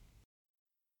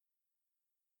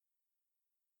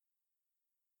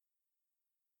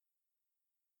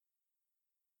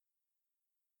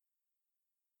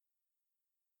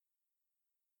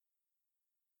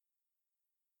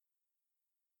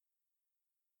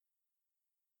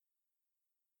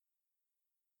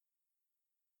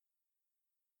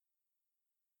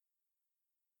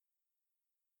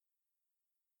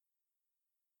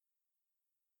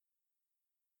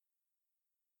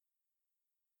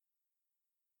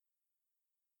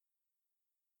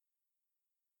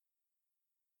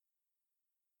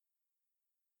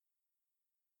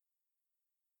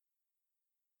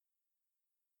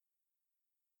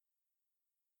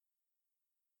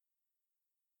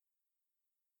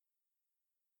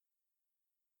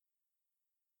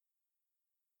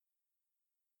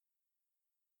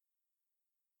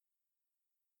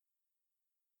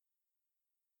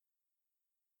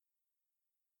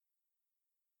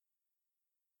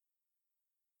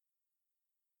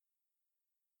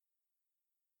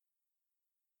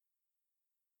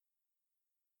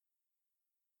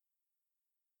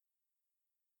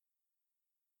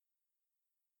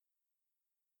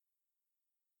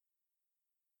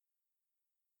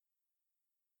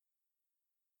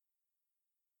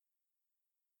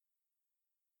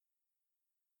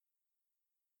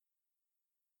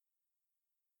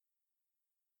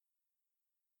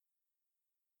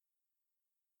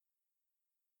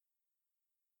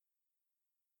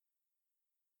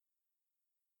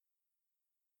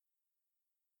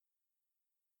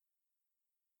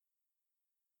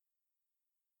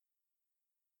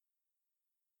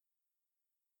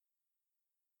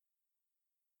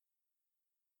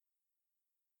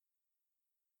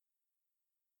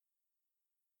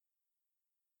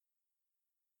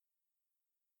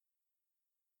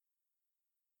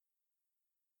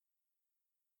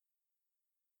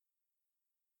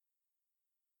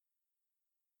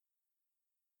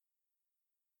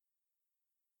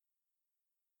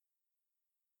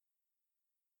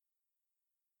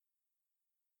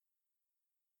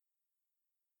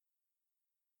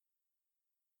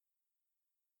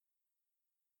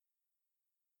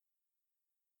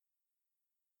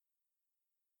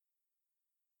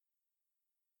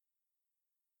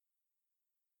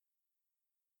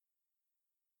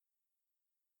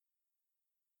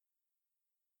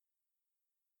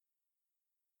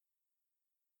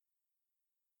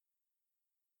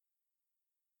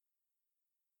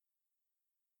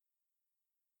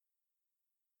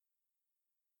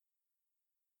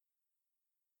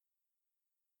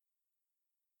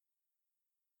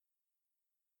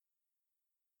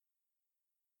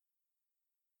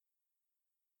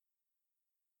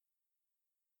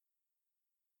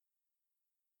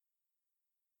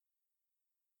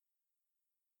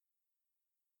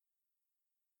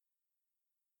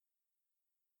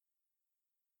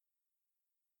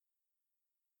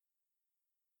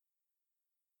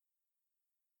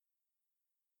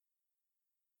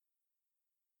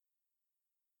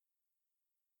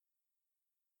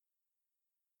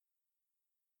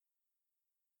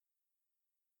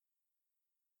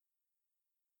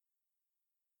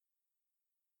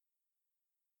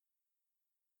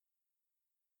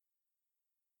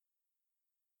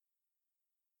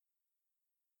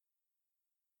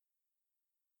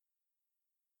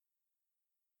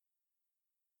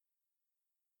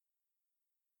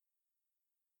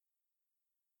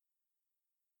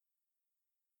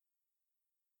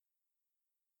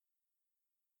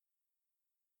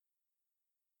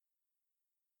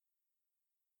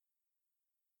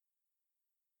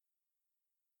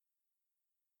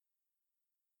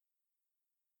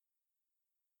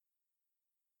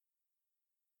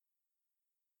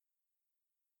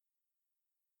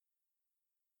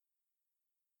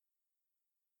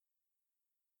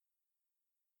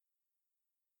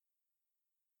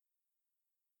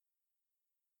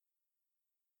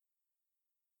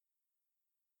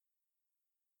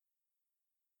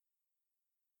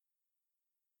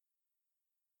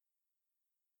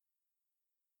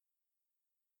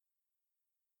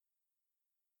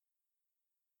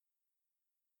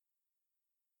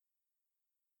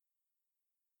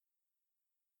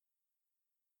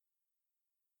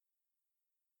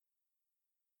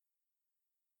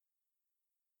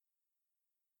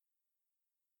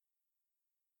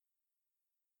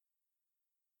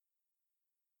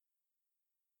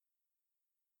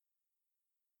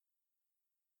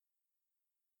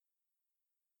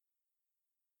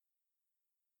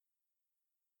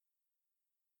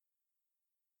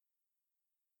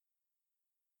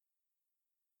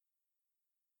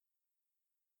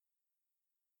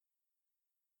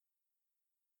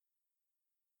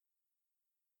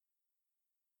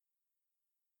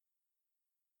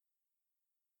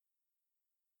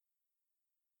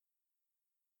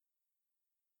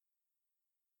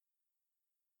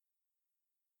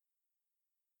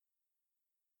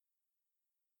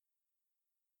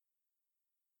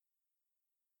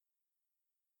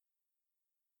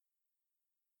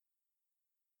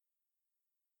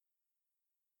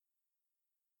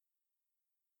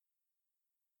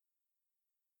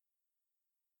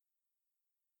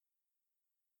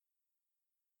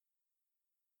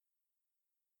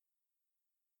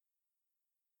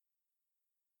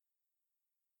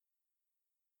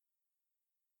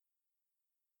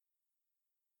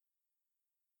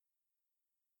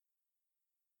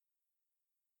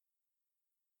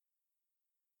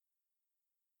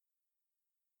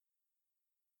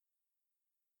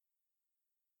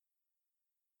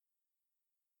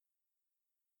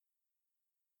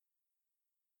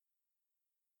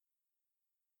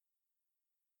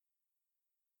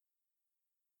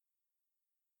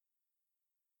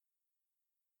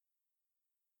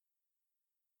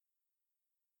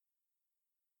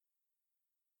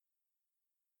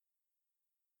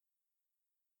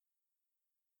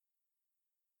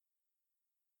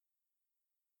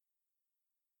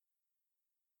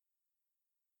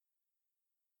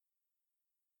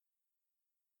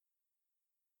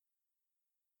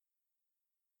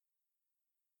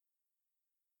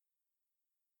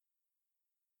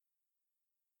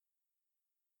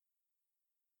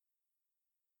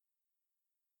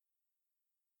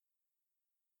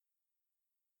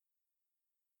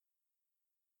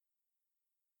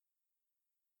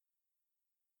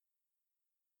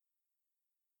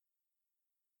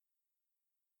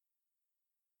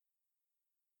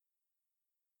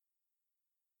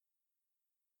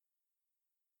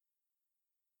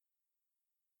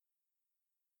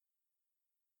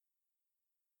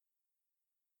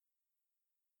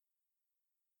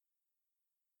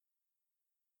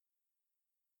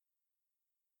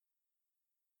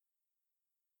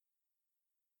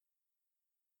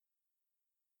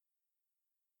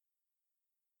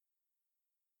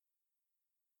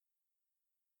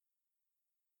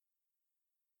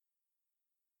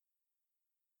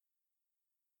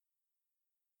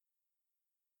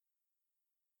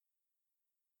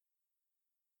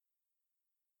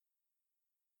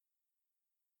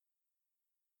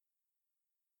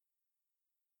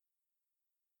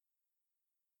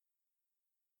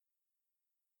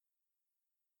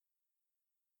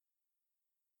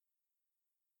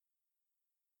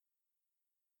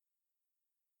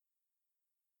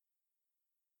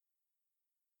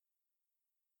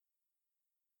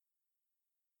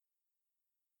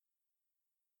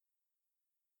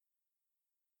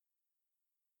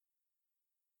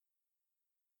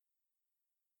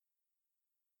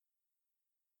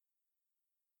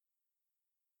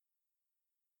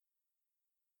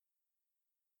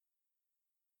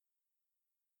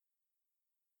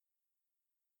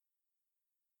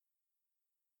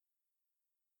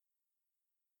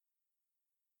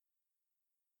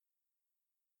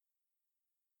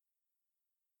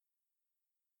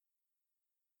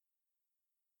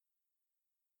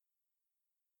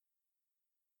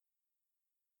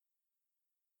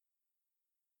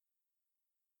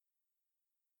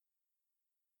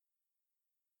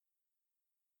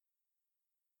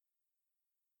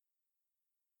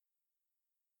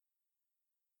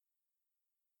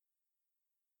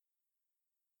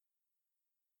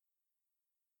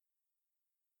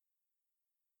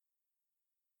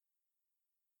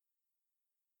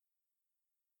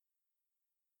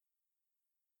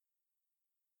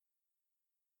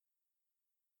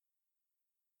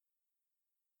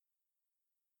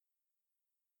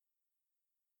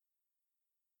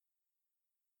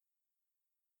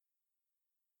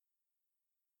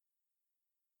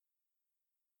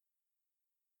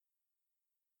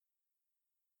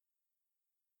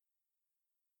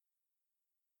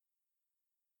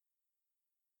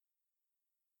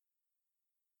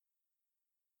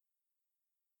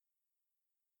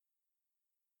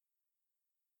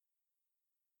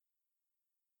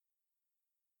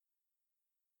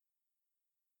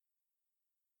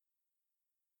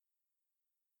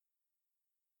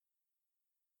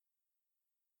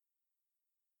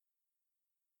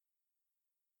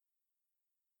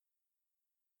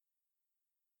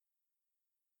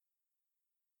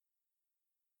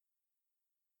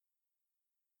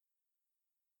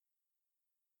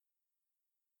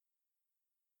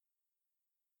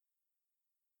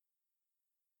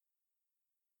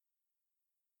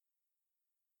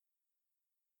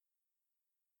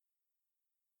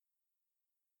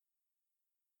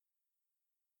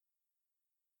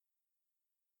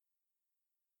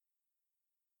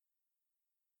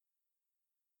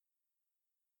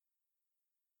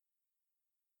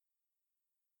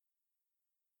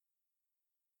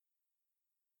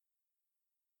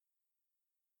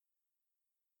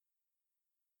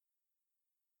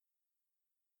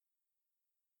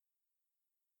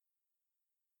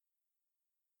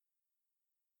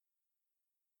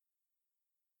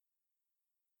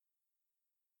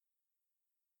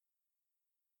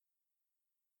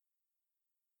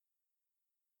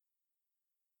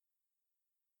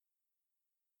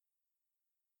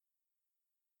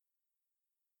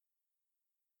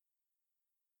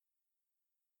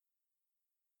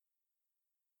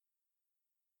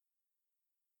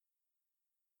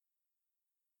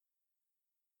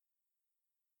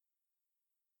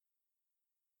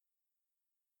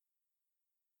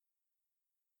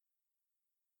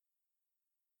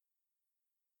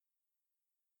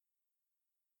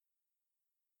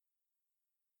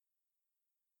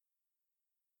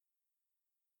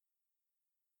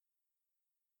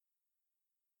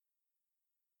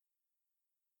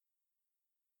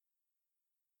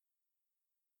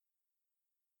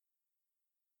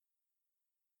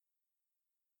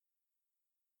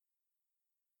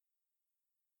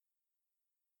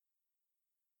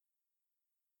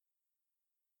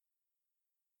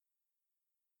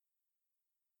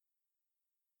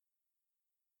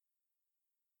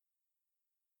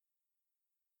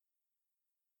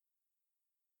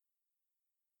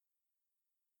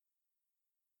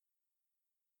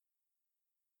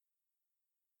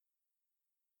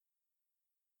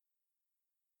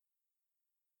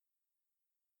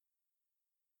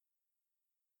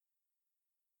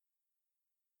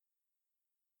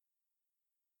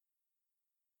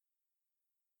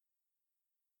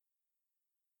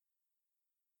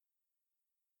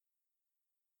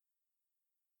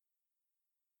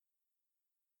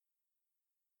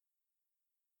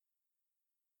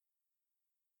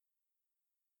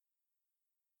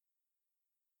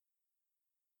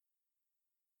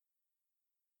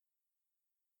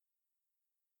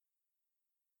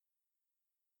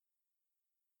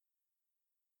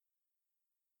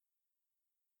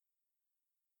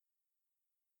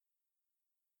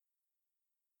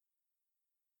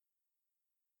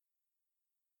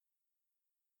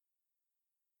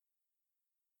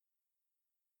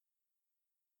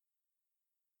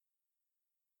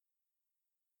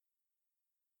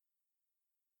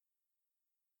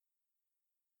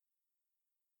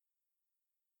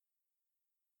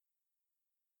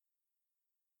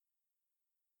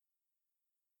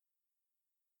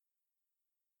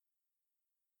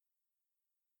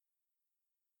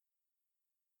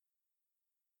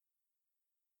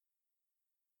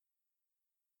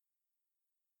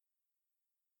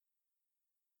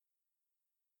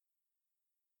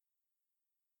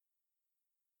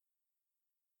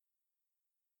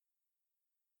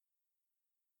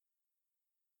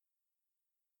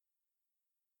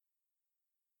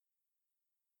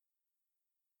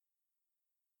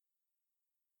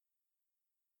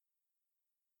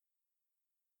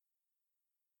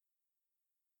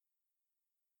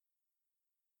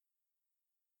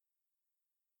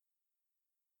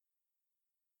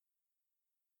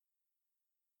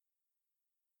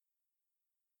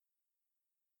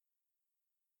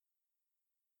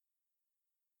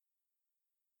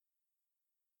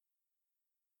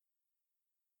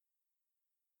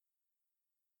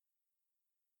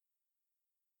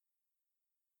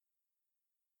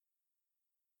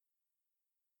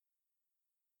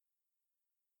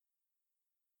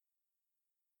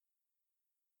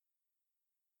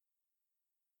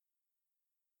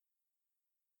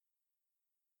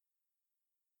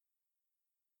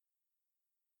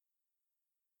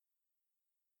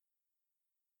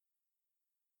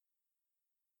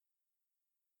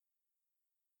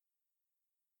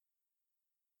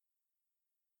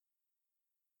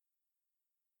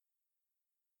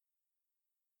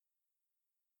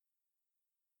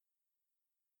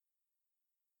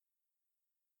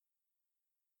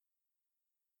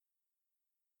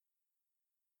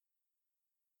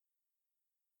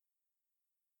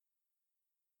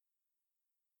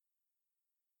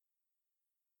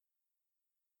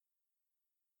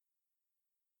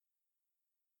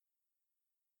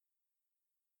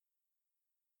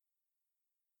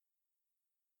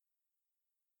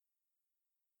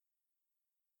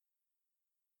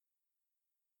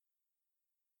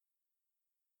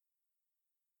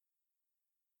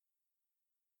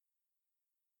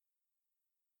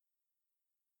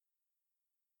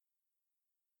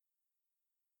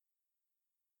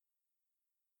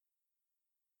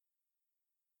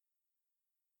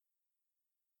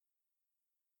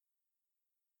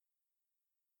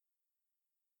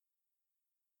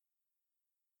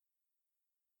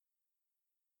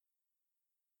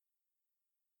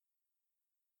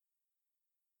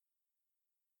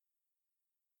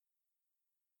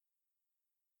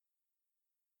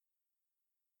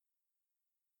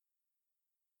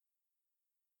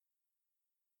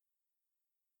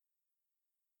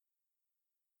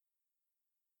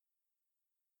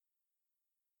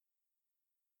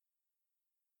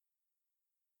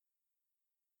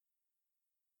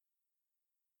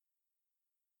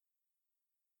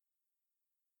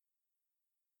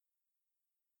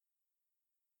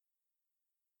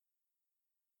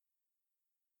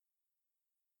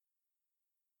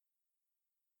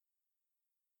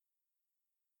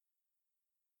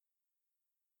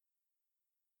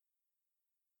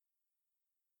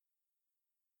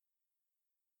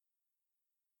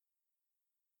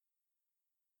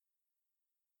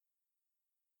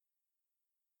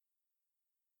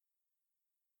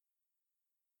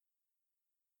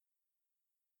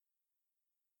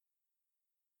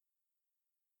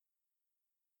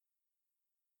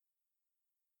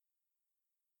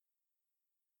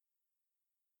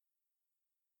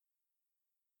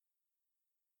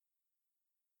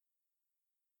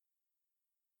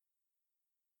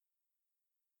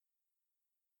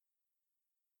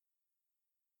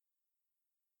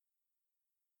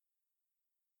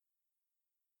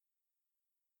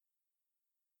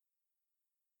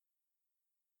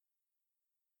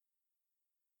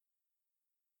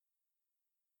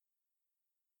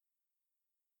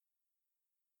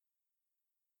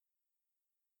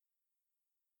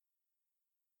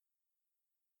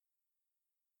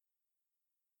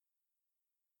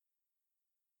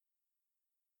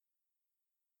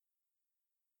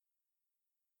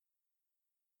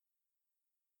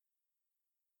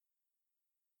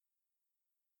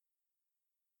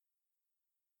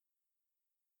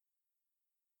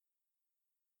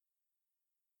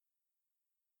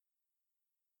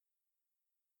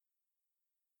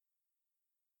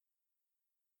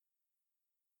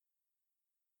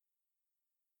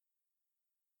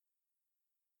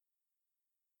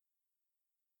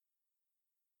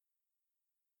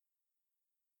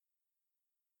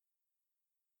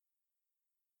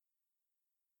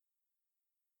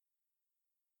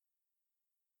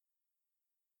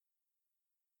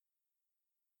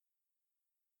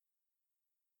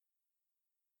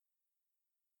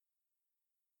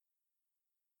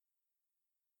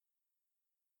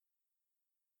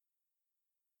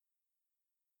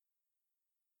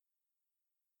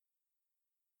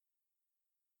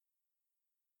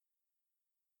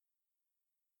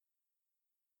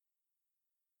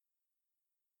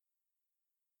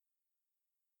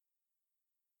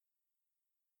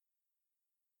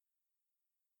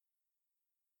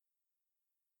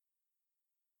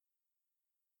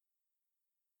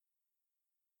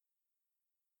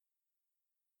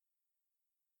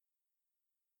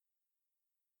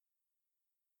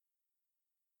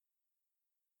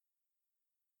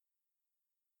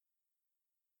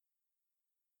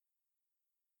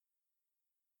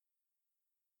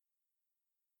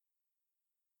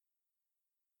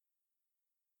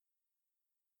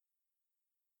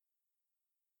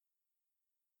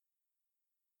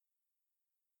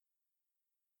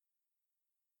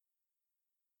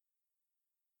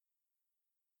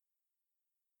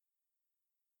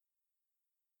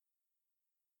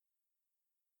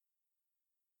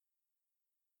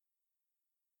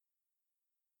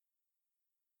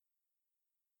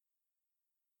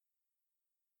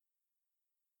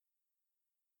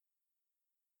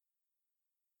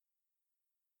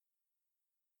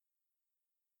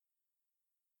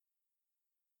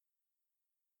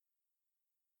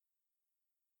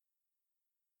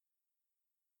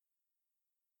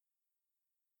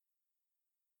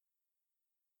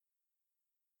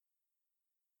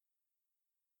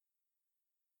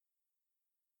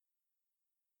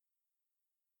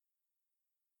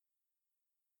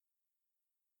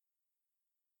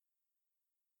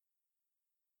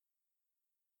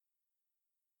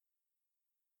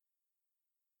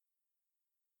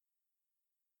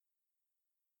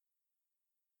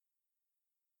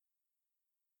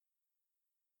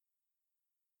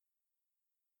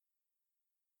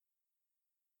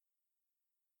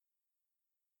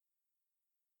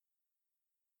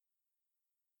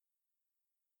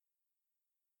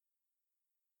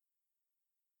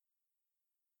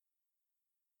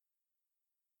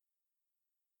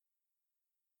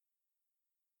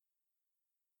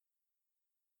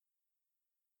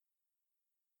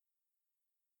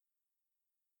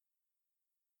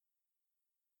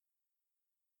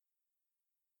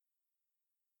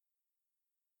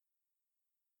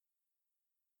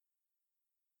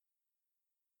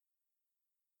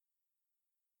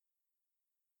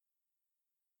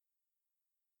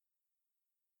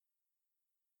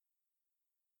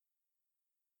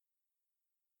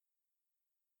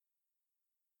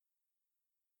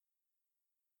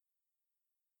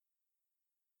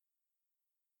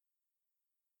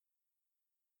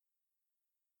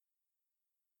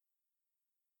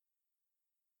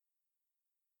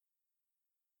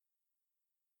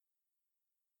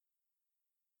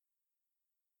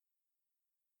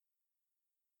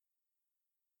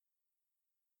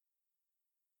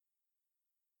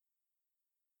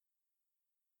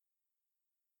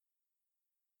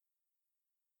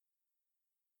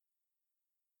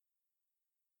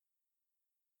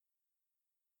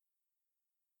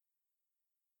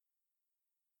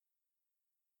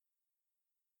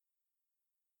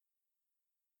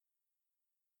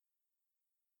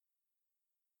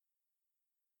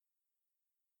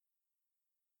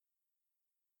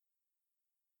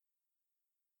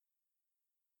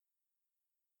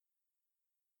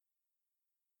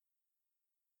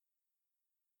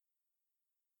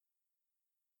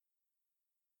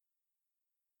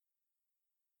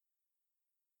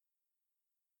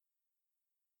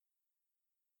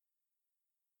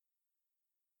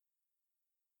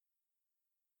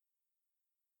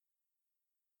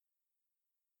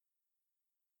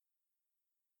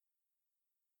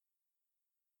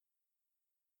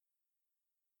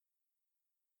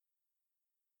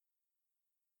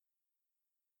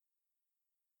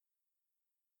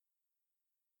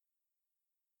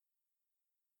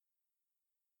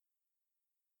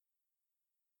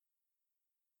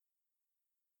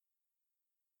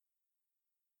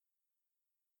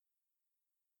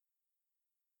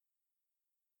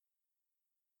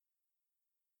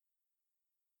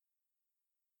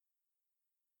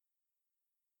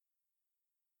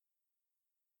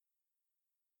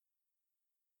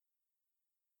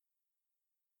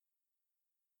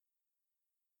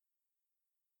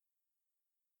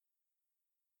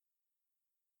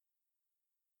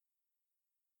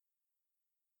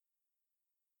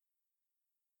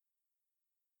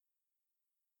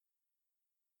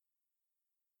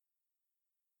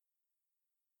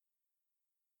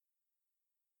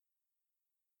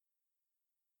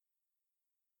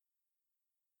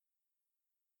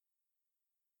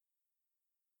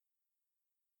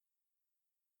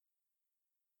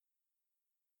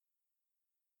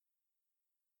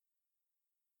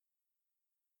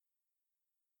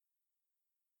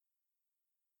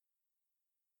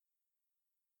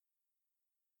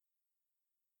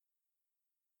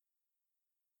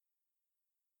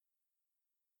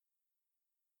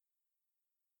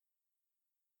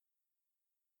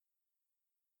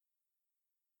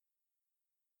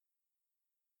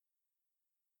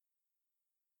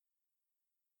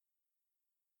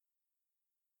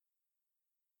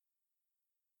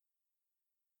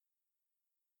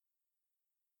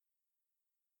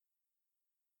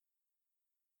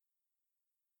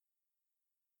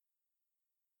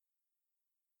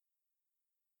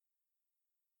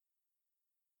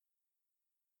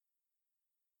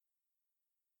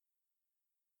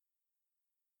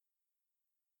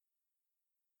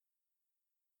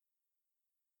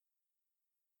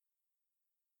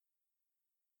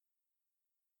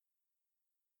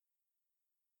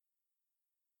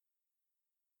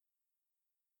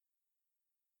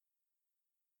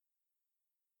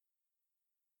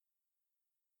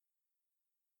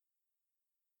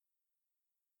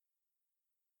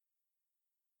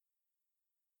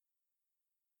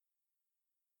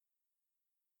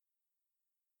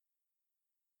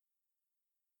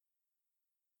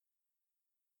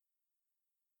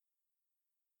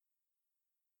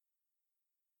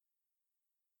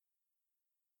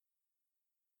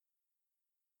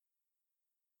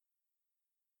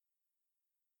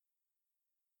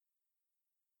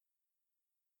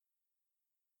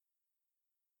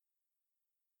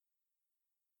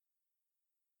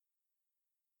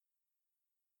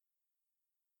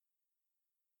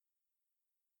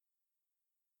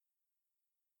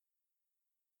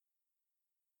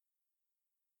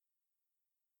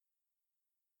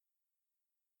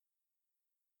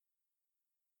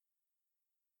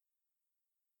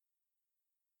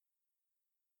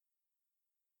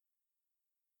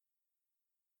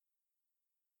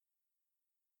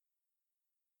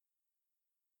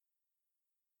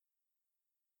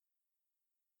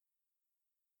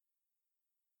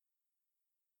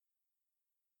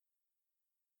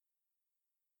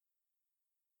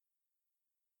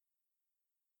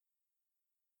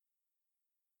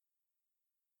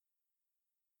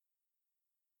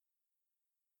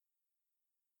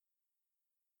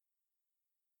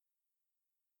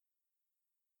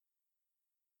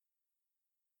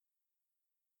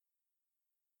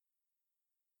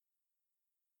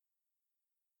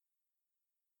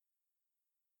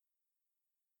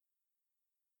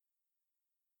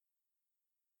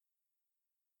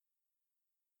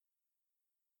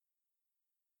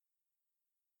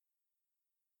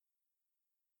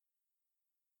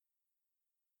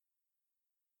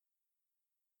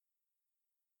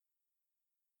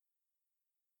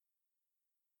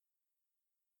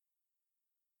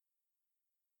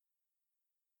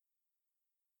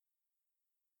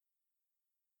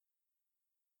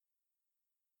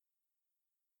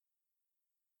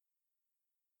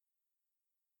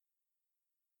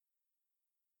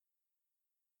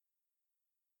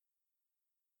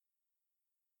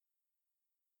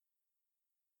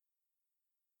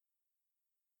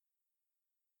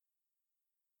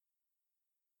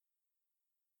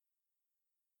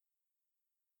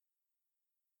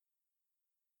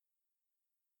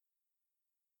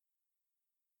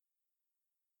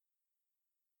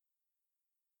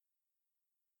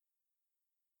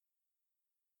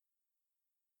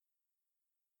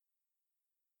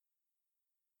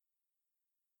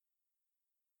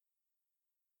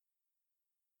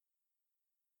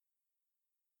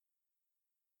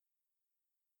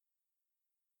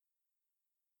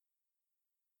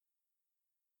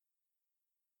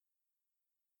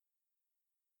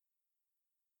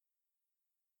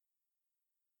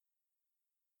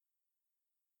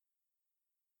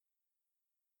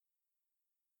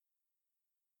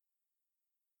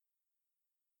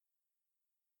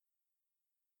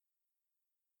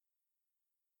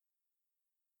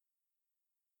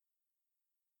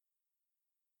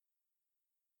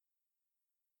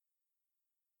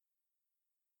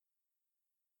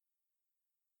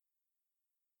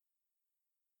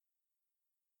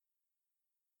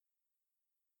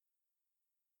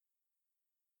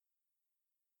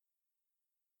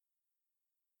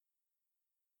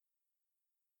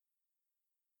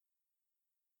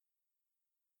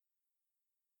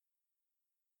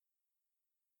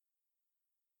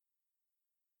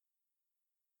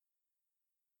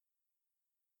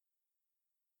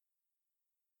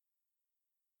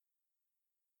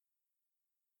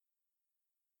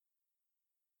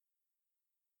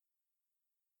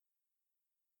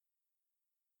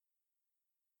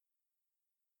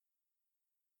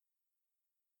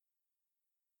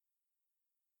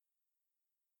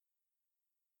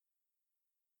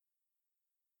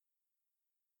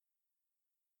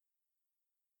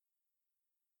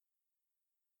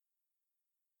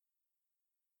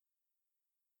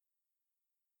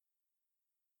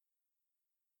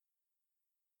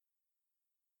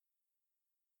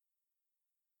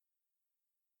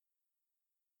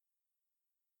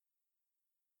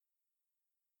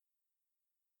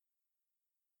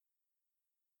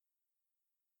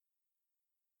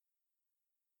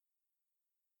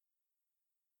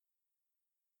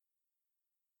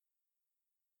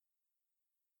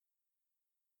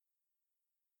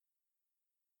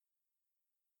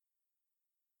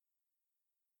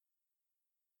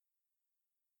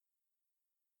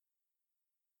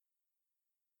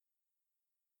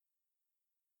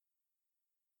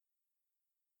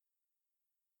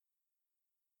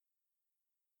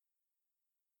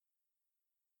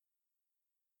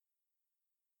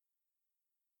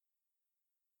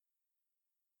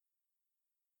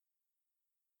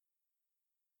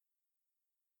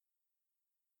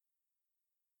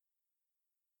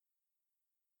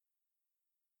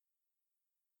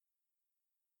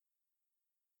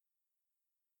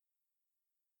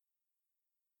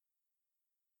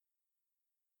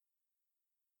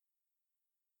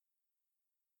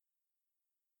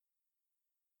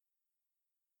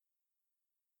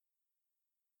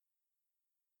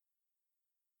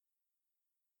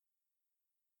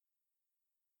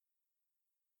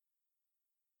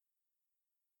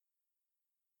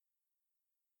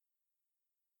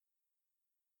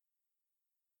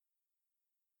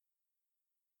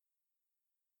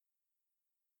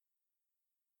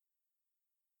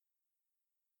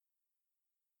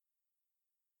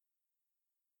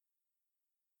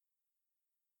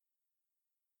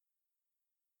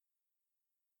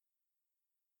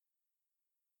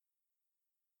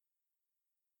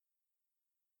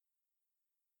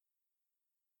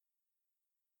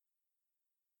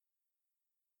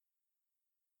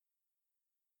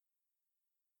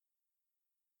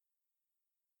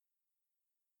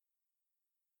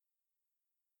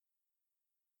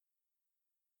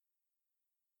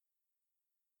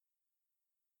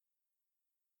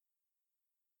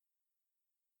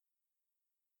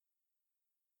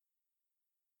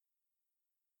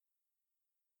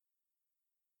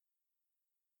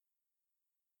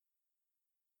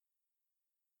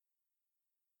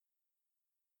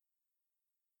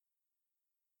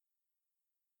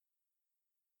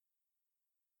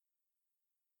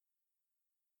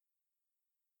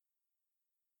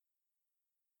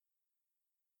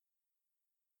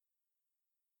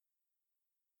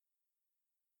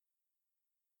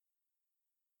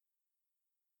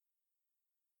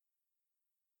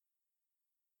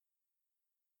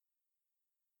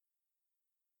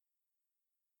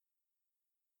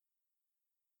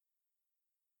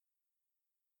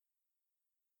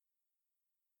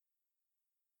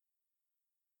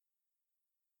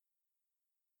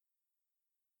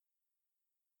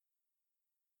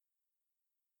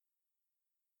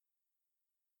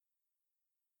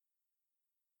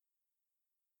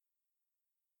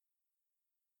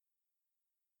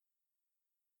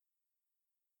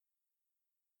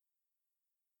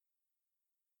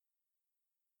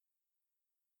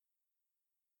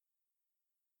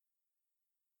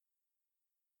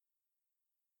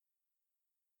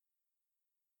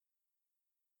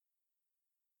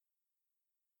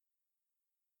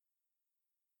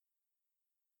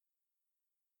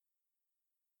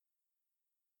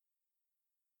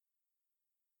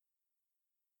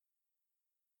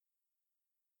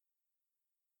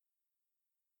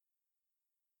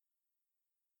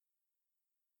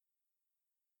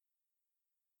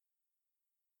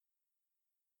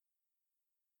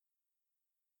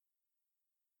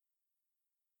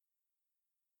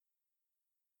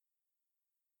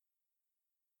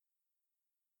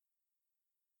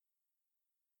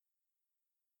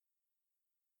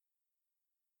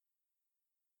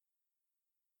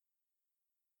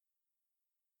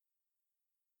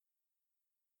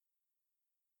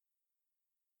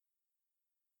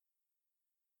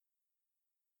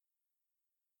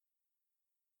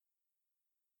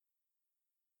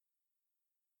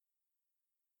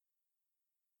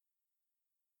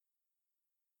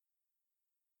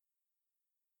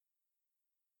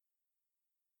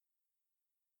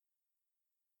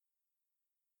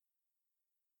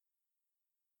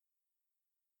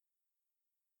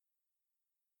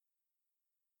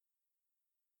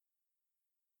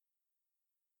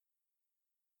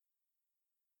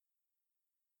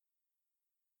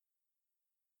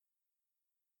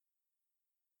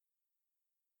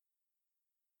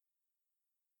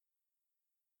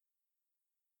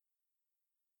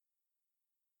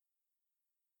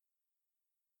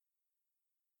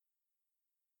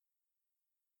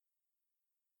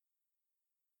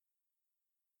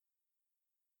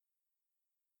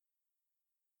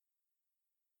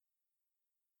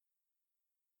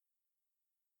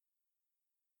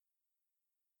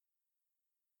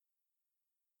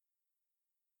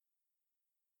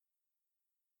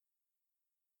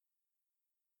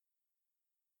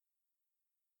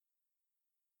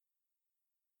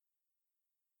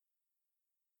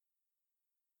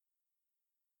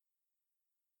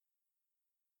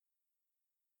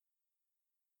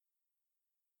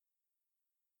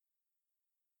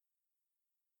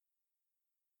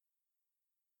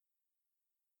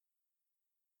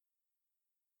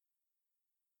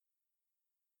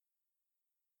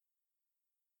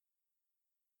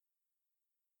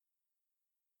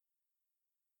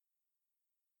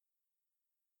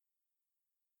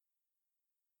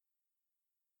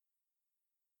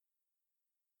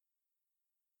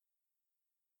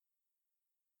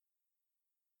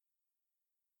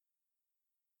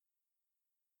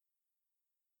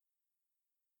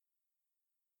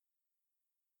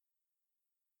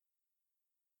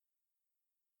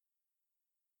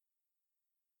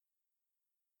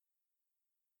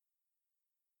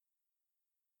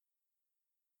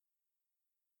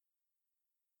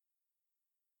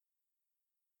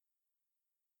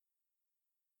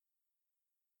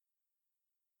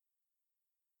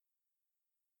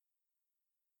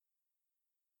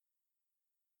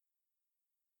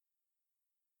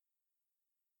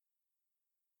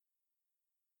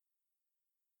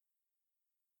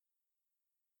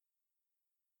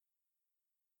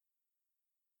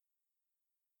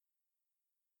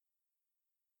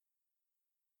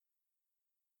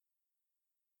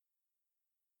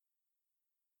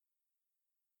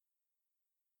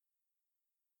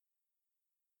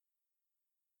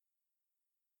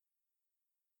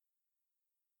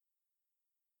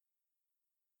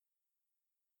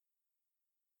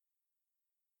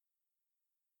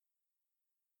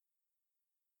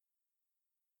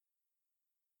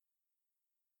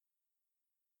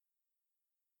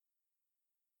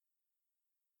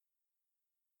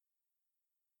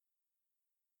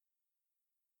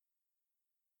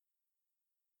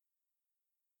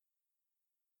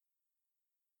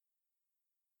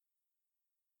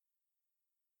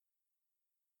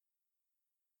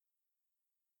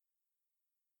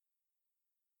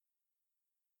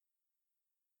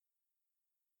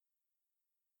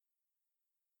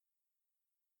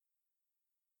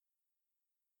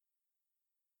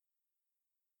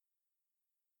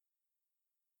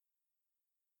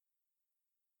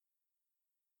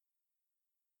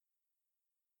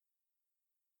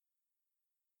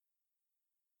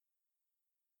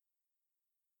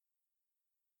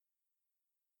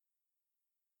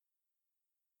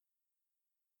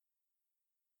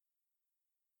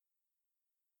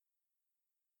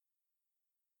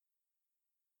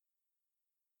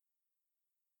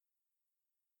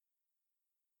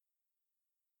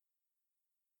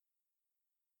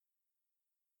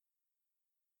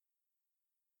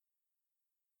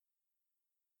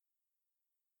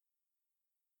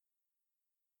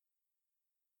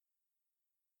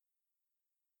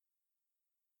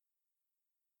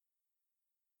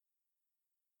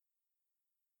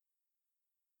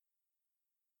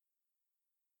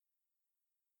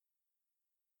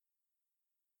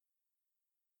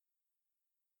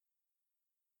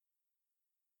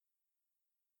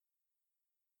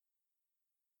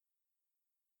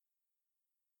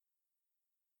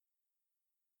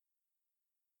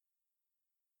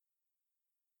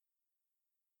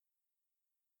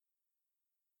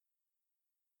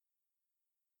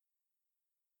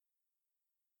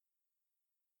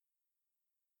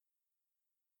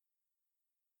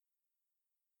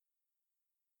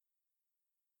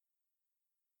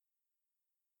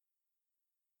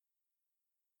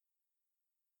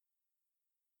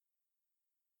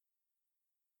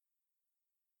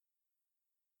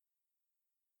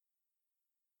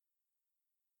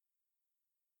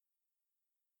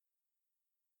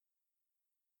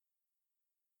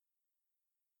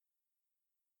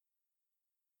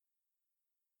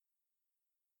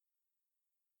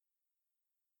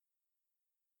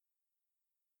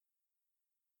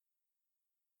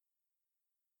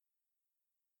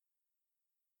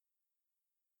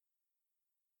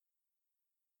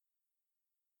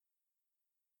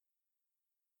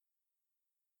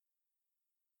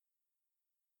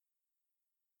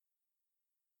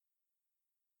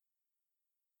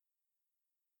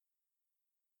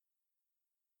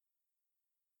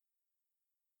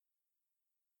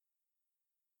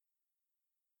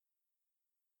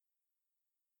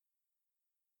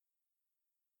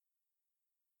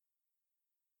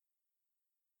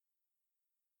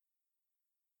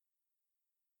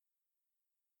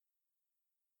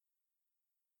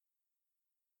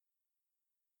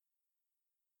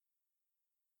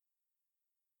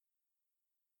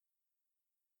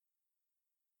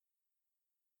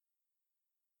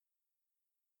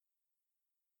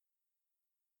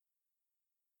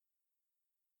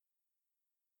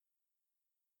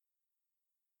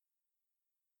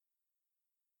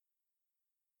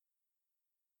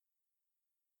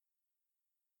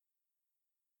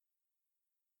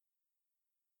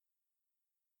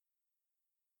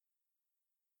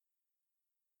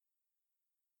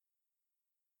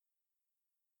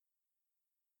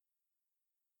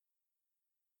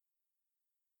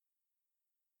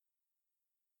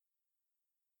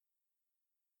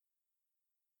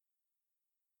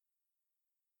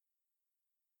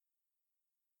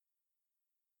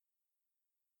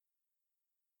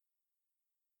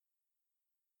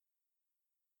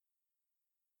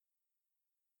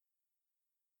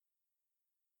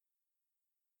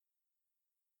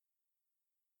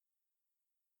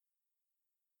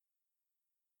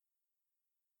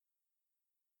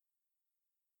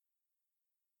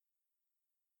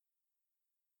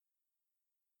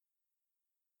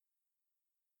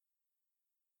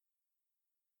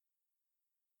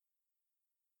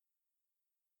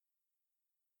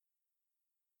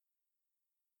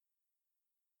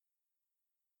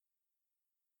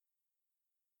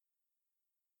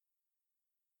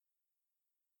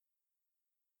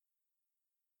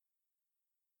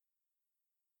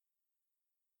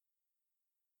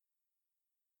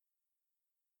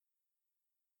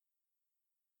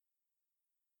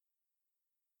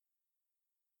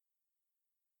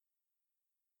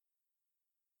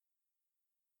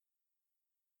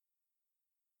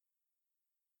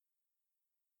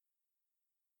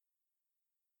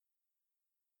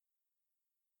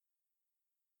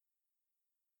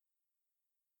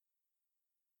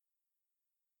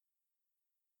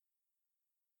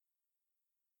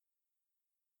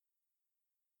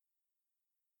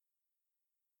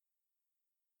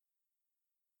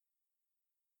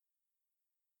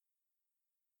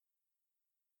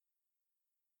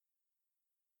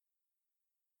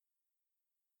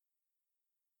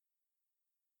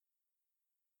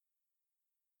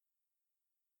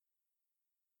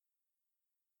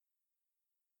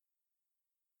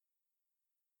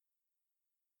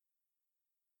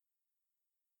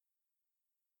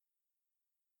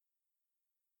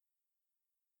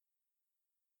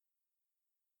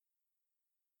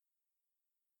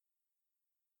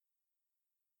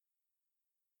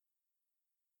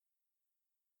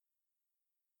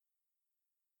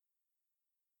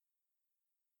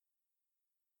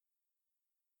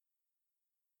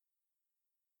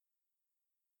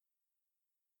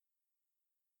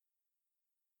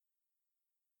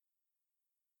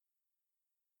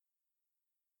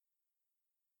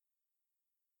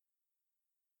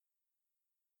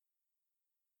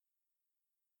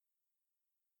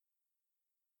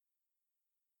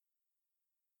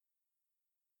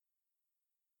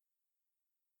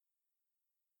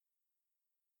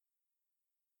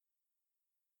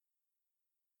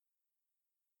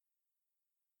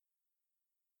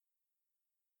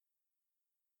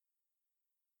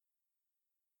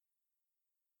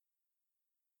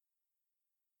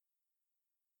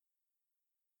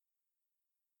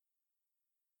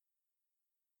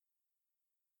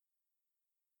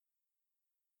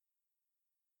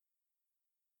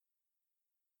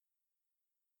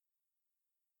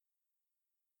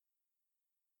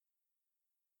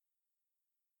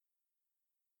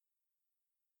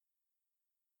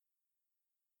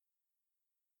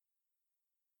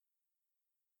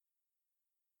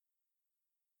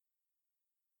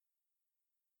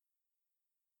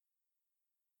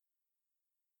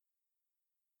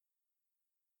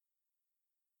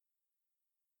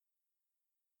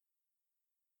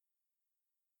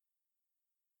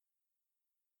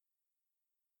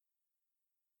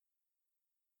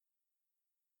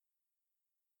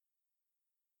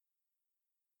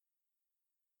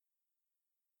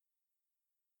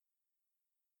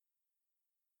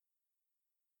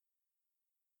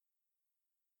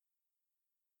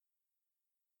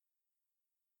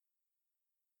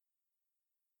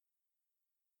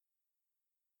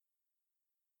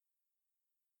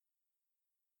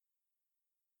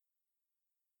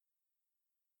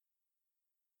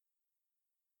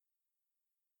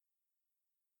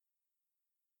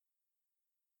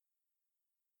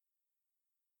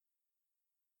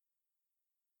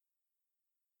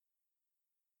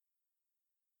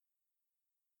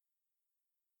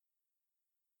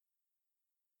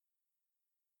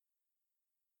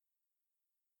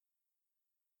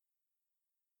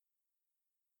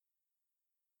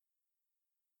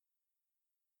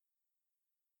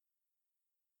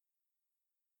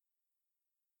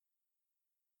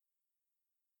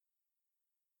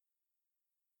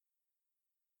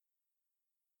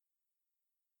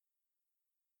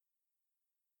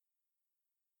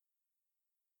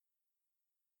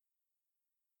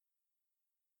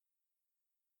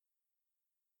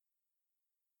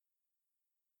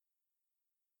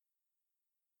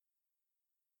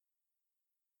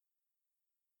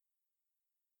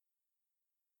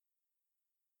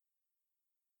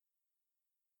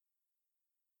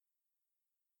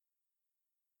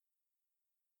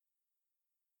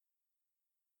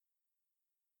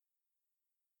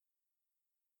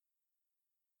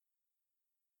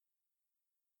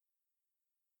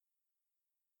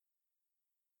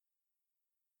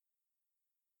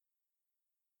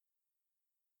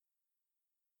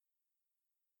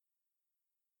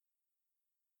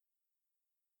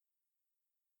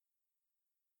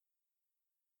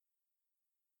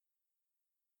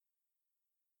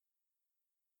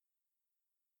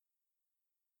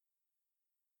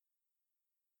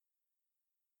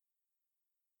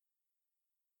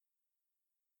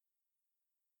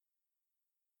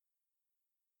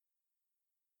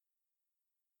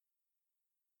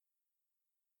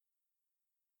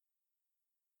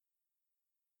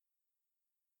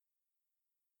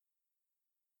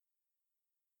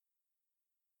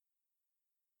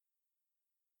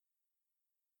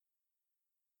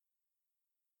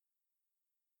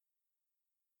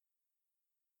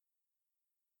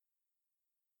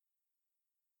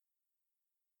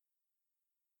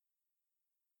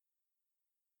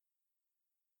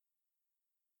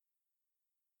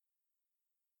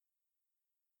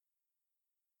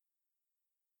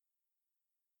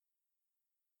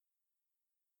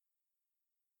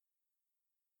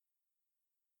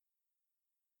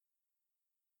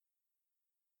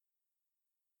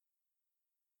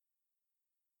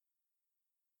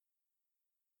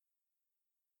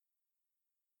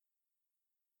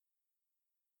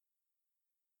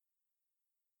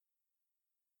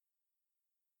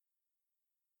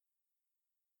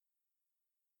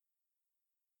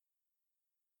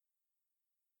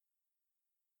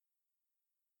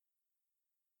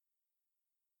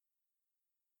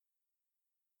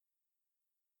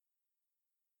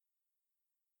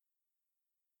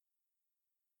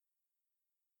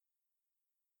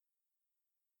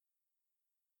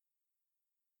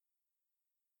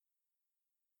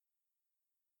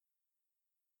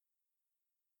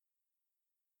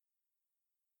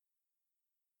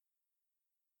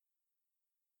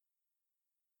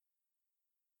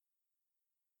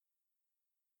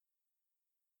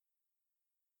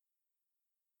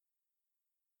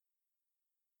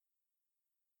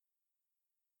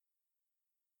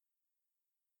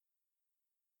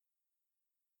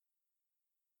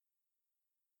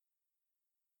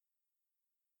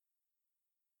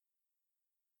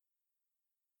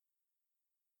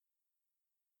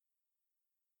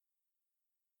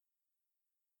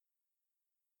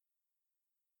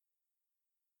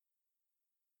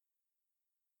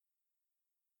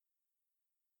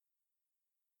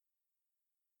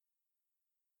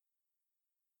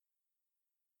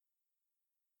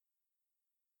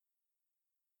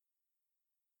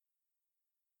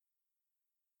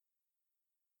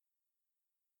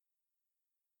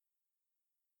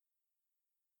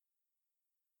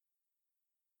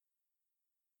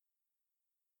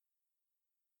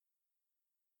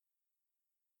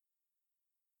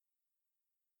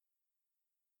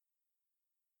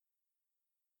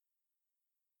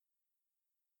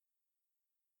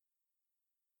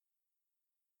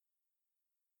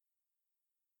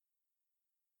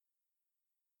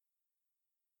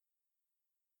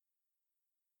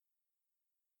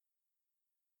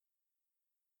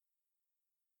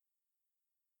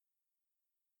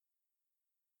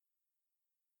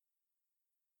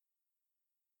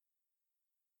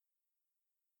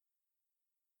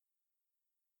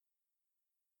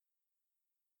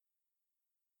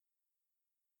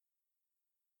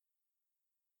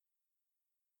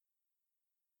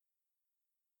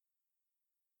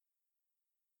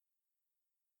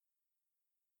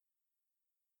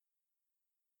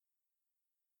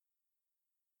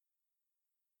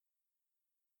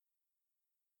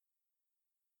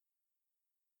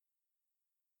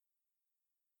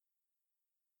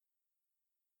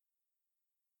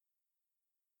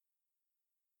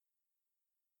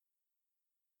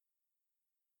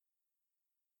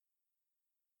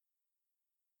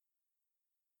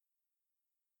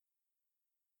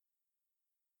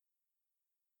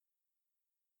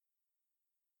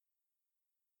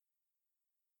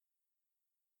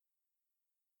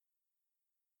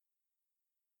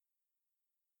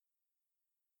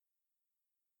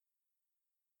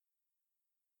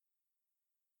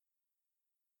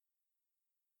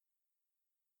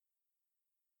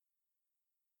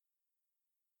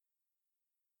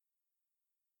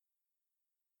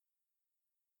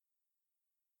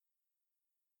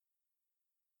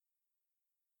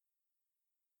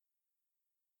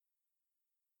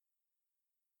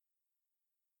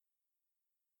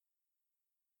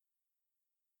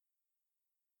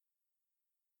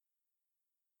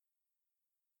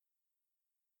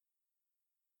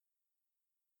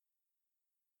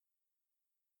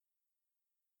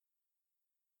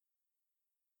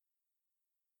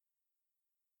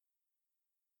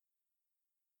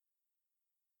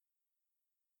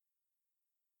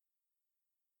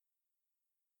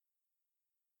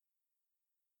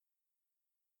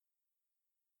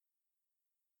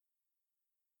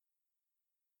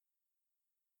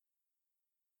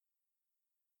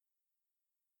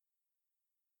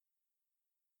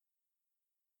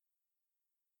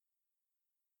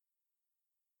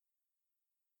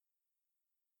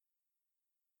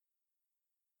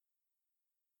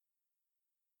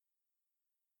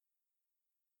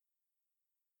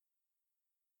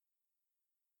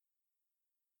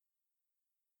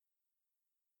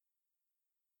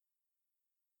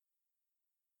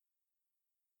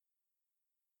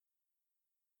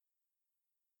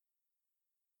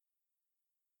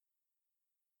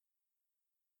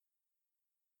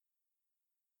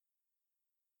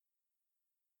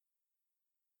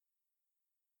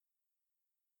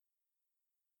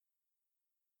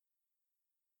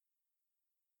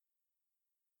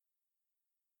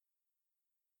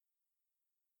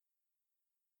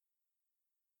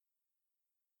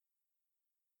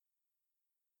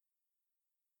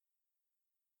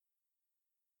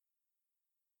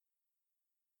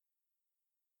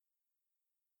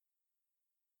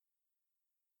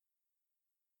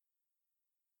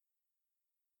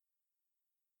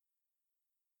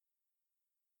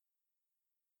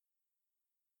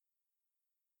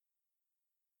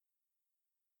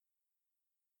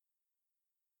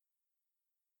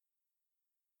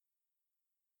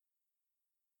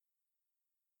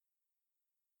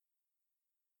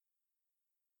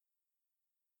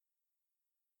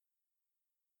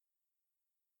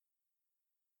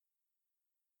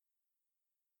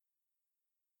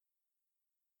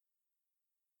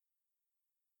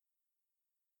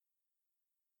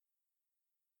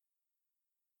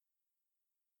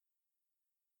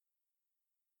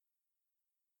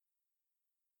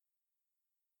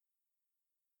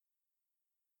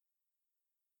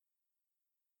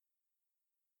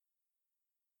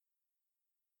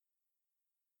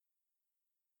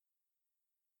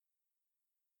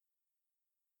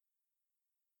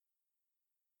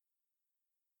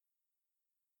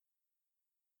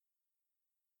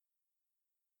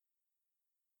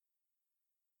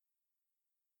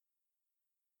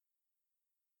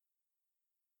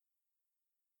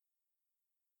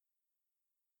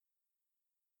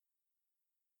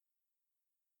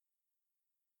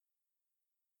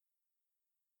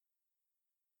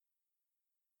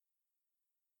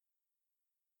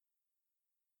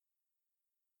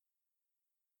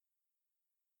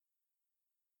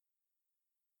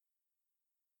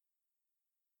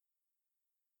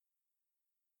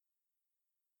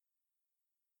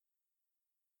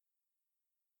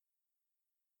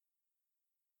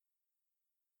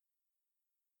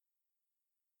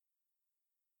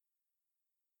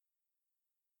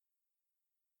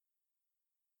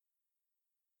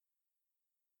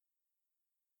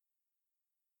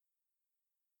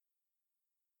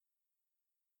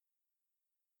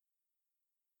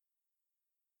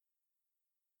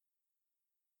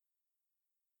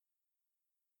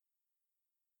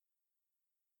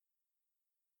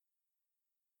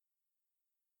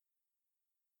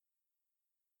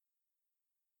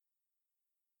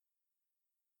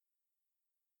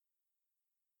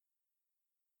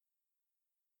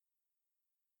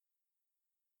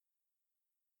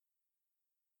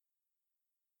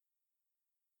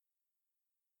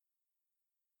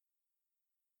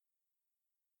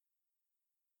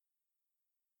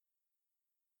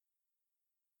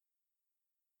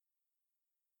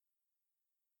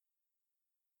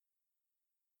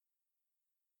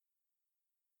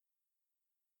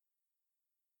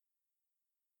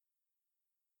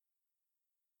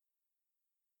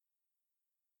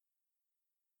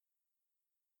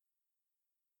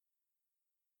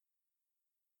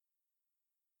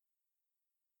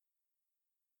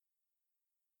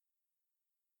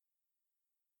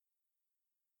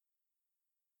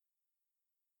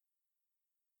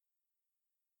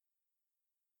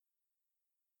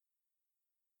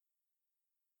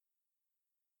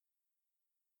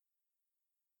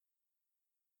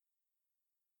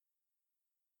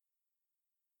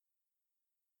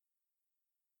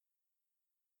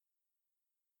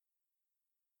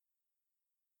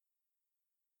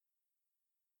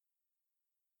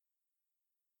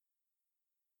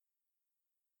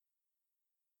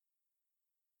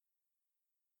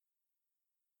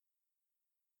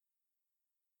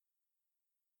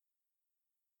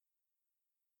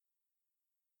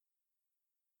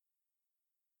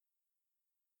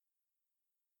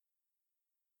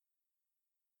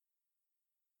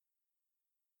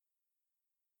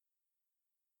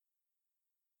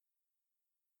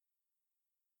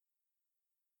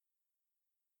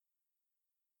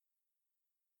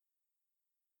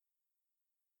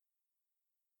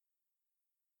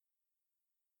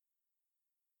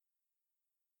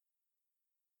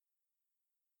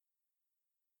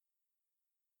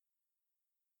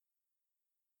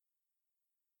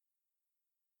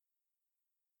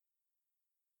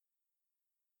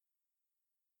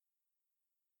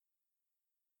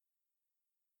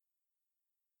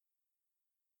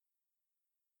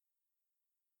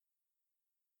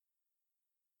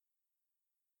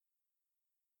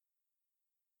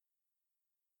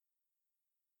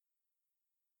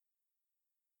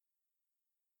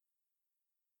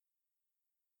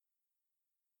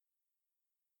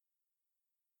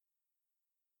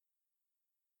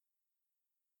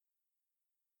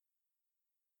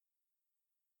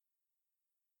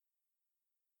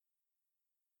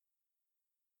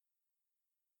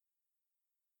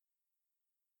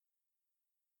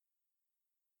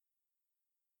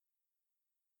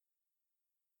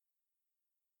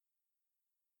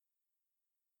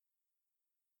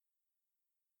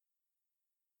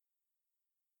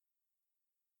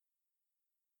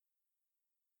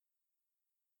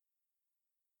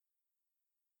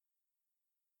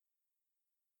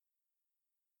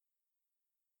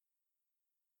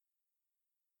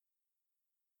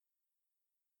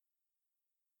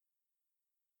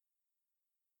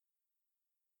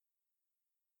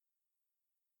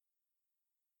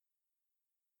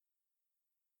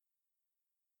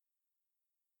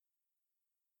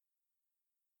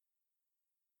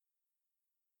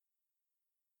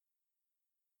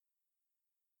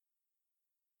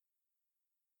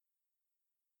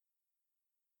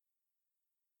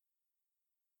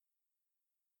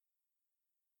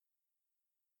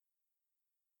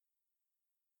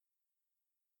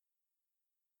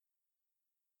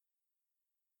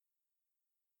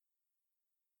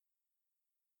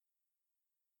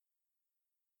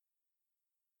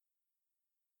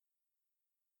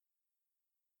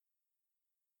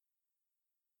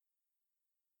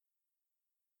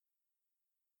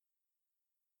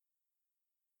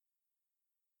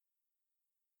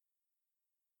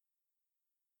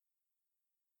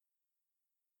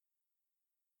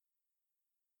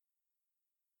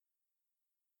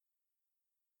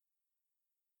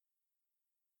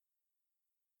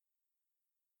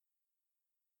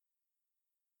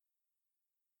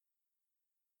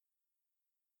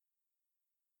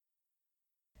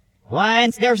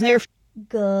 Once there's no.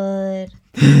 Good.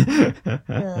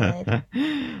 Good.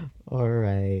 All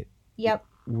right. Yep.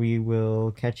 We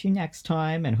will catch you next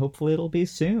time, and hopefully it'll be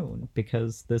soon,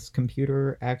 because this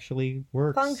computer actually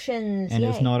works. Functions. And yay.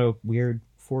 is not a weird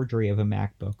forgery of a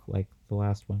MacBook like the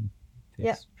last one.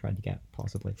 Yep. Tried to get,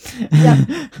 possibly. Yep.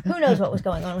 Who knows what was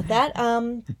going on with that?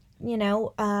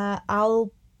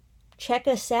 I'll check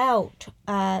us out.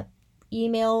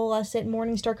 Email us at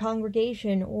Morningstar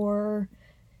Congregation or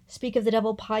Speak of the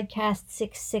Devil Podcast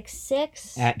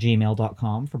 666 at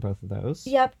gmail.com for both of those.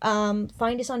 Yep.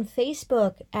 Find us on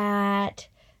Facebook at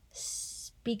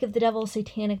Speak of the Devil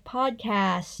Satanic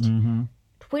Podcast. Mm-hmm.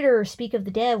 Twitter, Speak of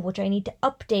the Dev, which I need to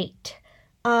update.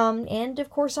 And of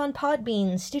course on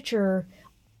Podbean, Stitcher,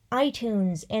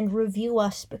 iTunes, and review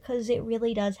us because it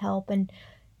really does help. And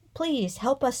please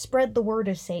help us spread the word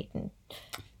of Satan.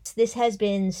 This has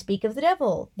been Speak of the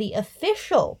Devil, the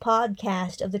official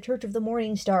podcast of the Church of the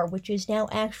Morning Star, which is now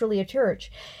actually a church.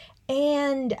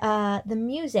 And the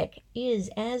music is,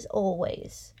 as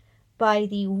always, by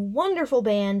the wonderful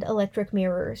band Electric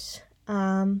Mirrors.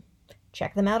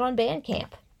 Check them out on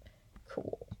Bandcamp.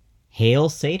 Cool. Hail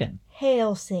Satan.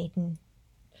 Hail Satan.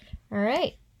 All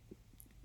right.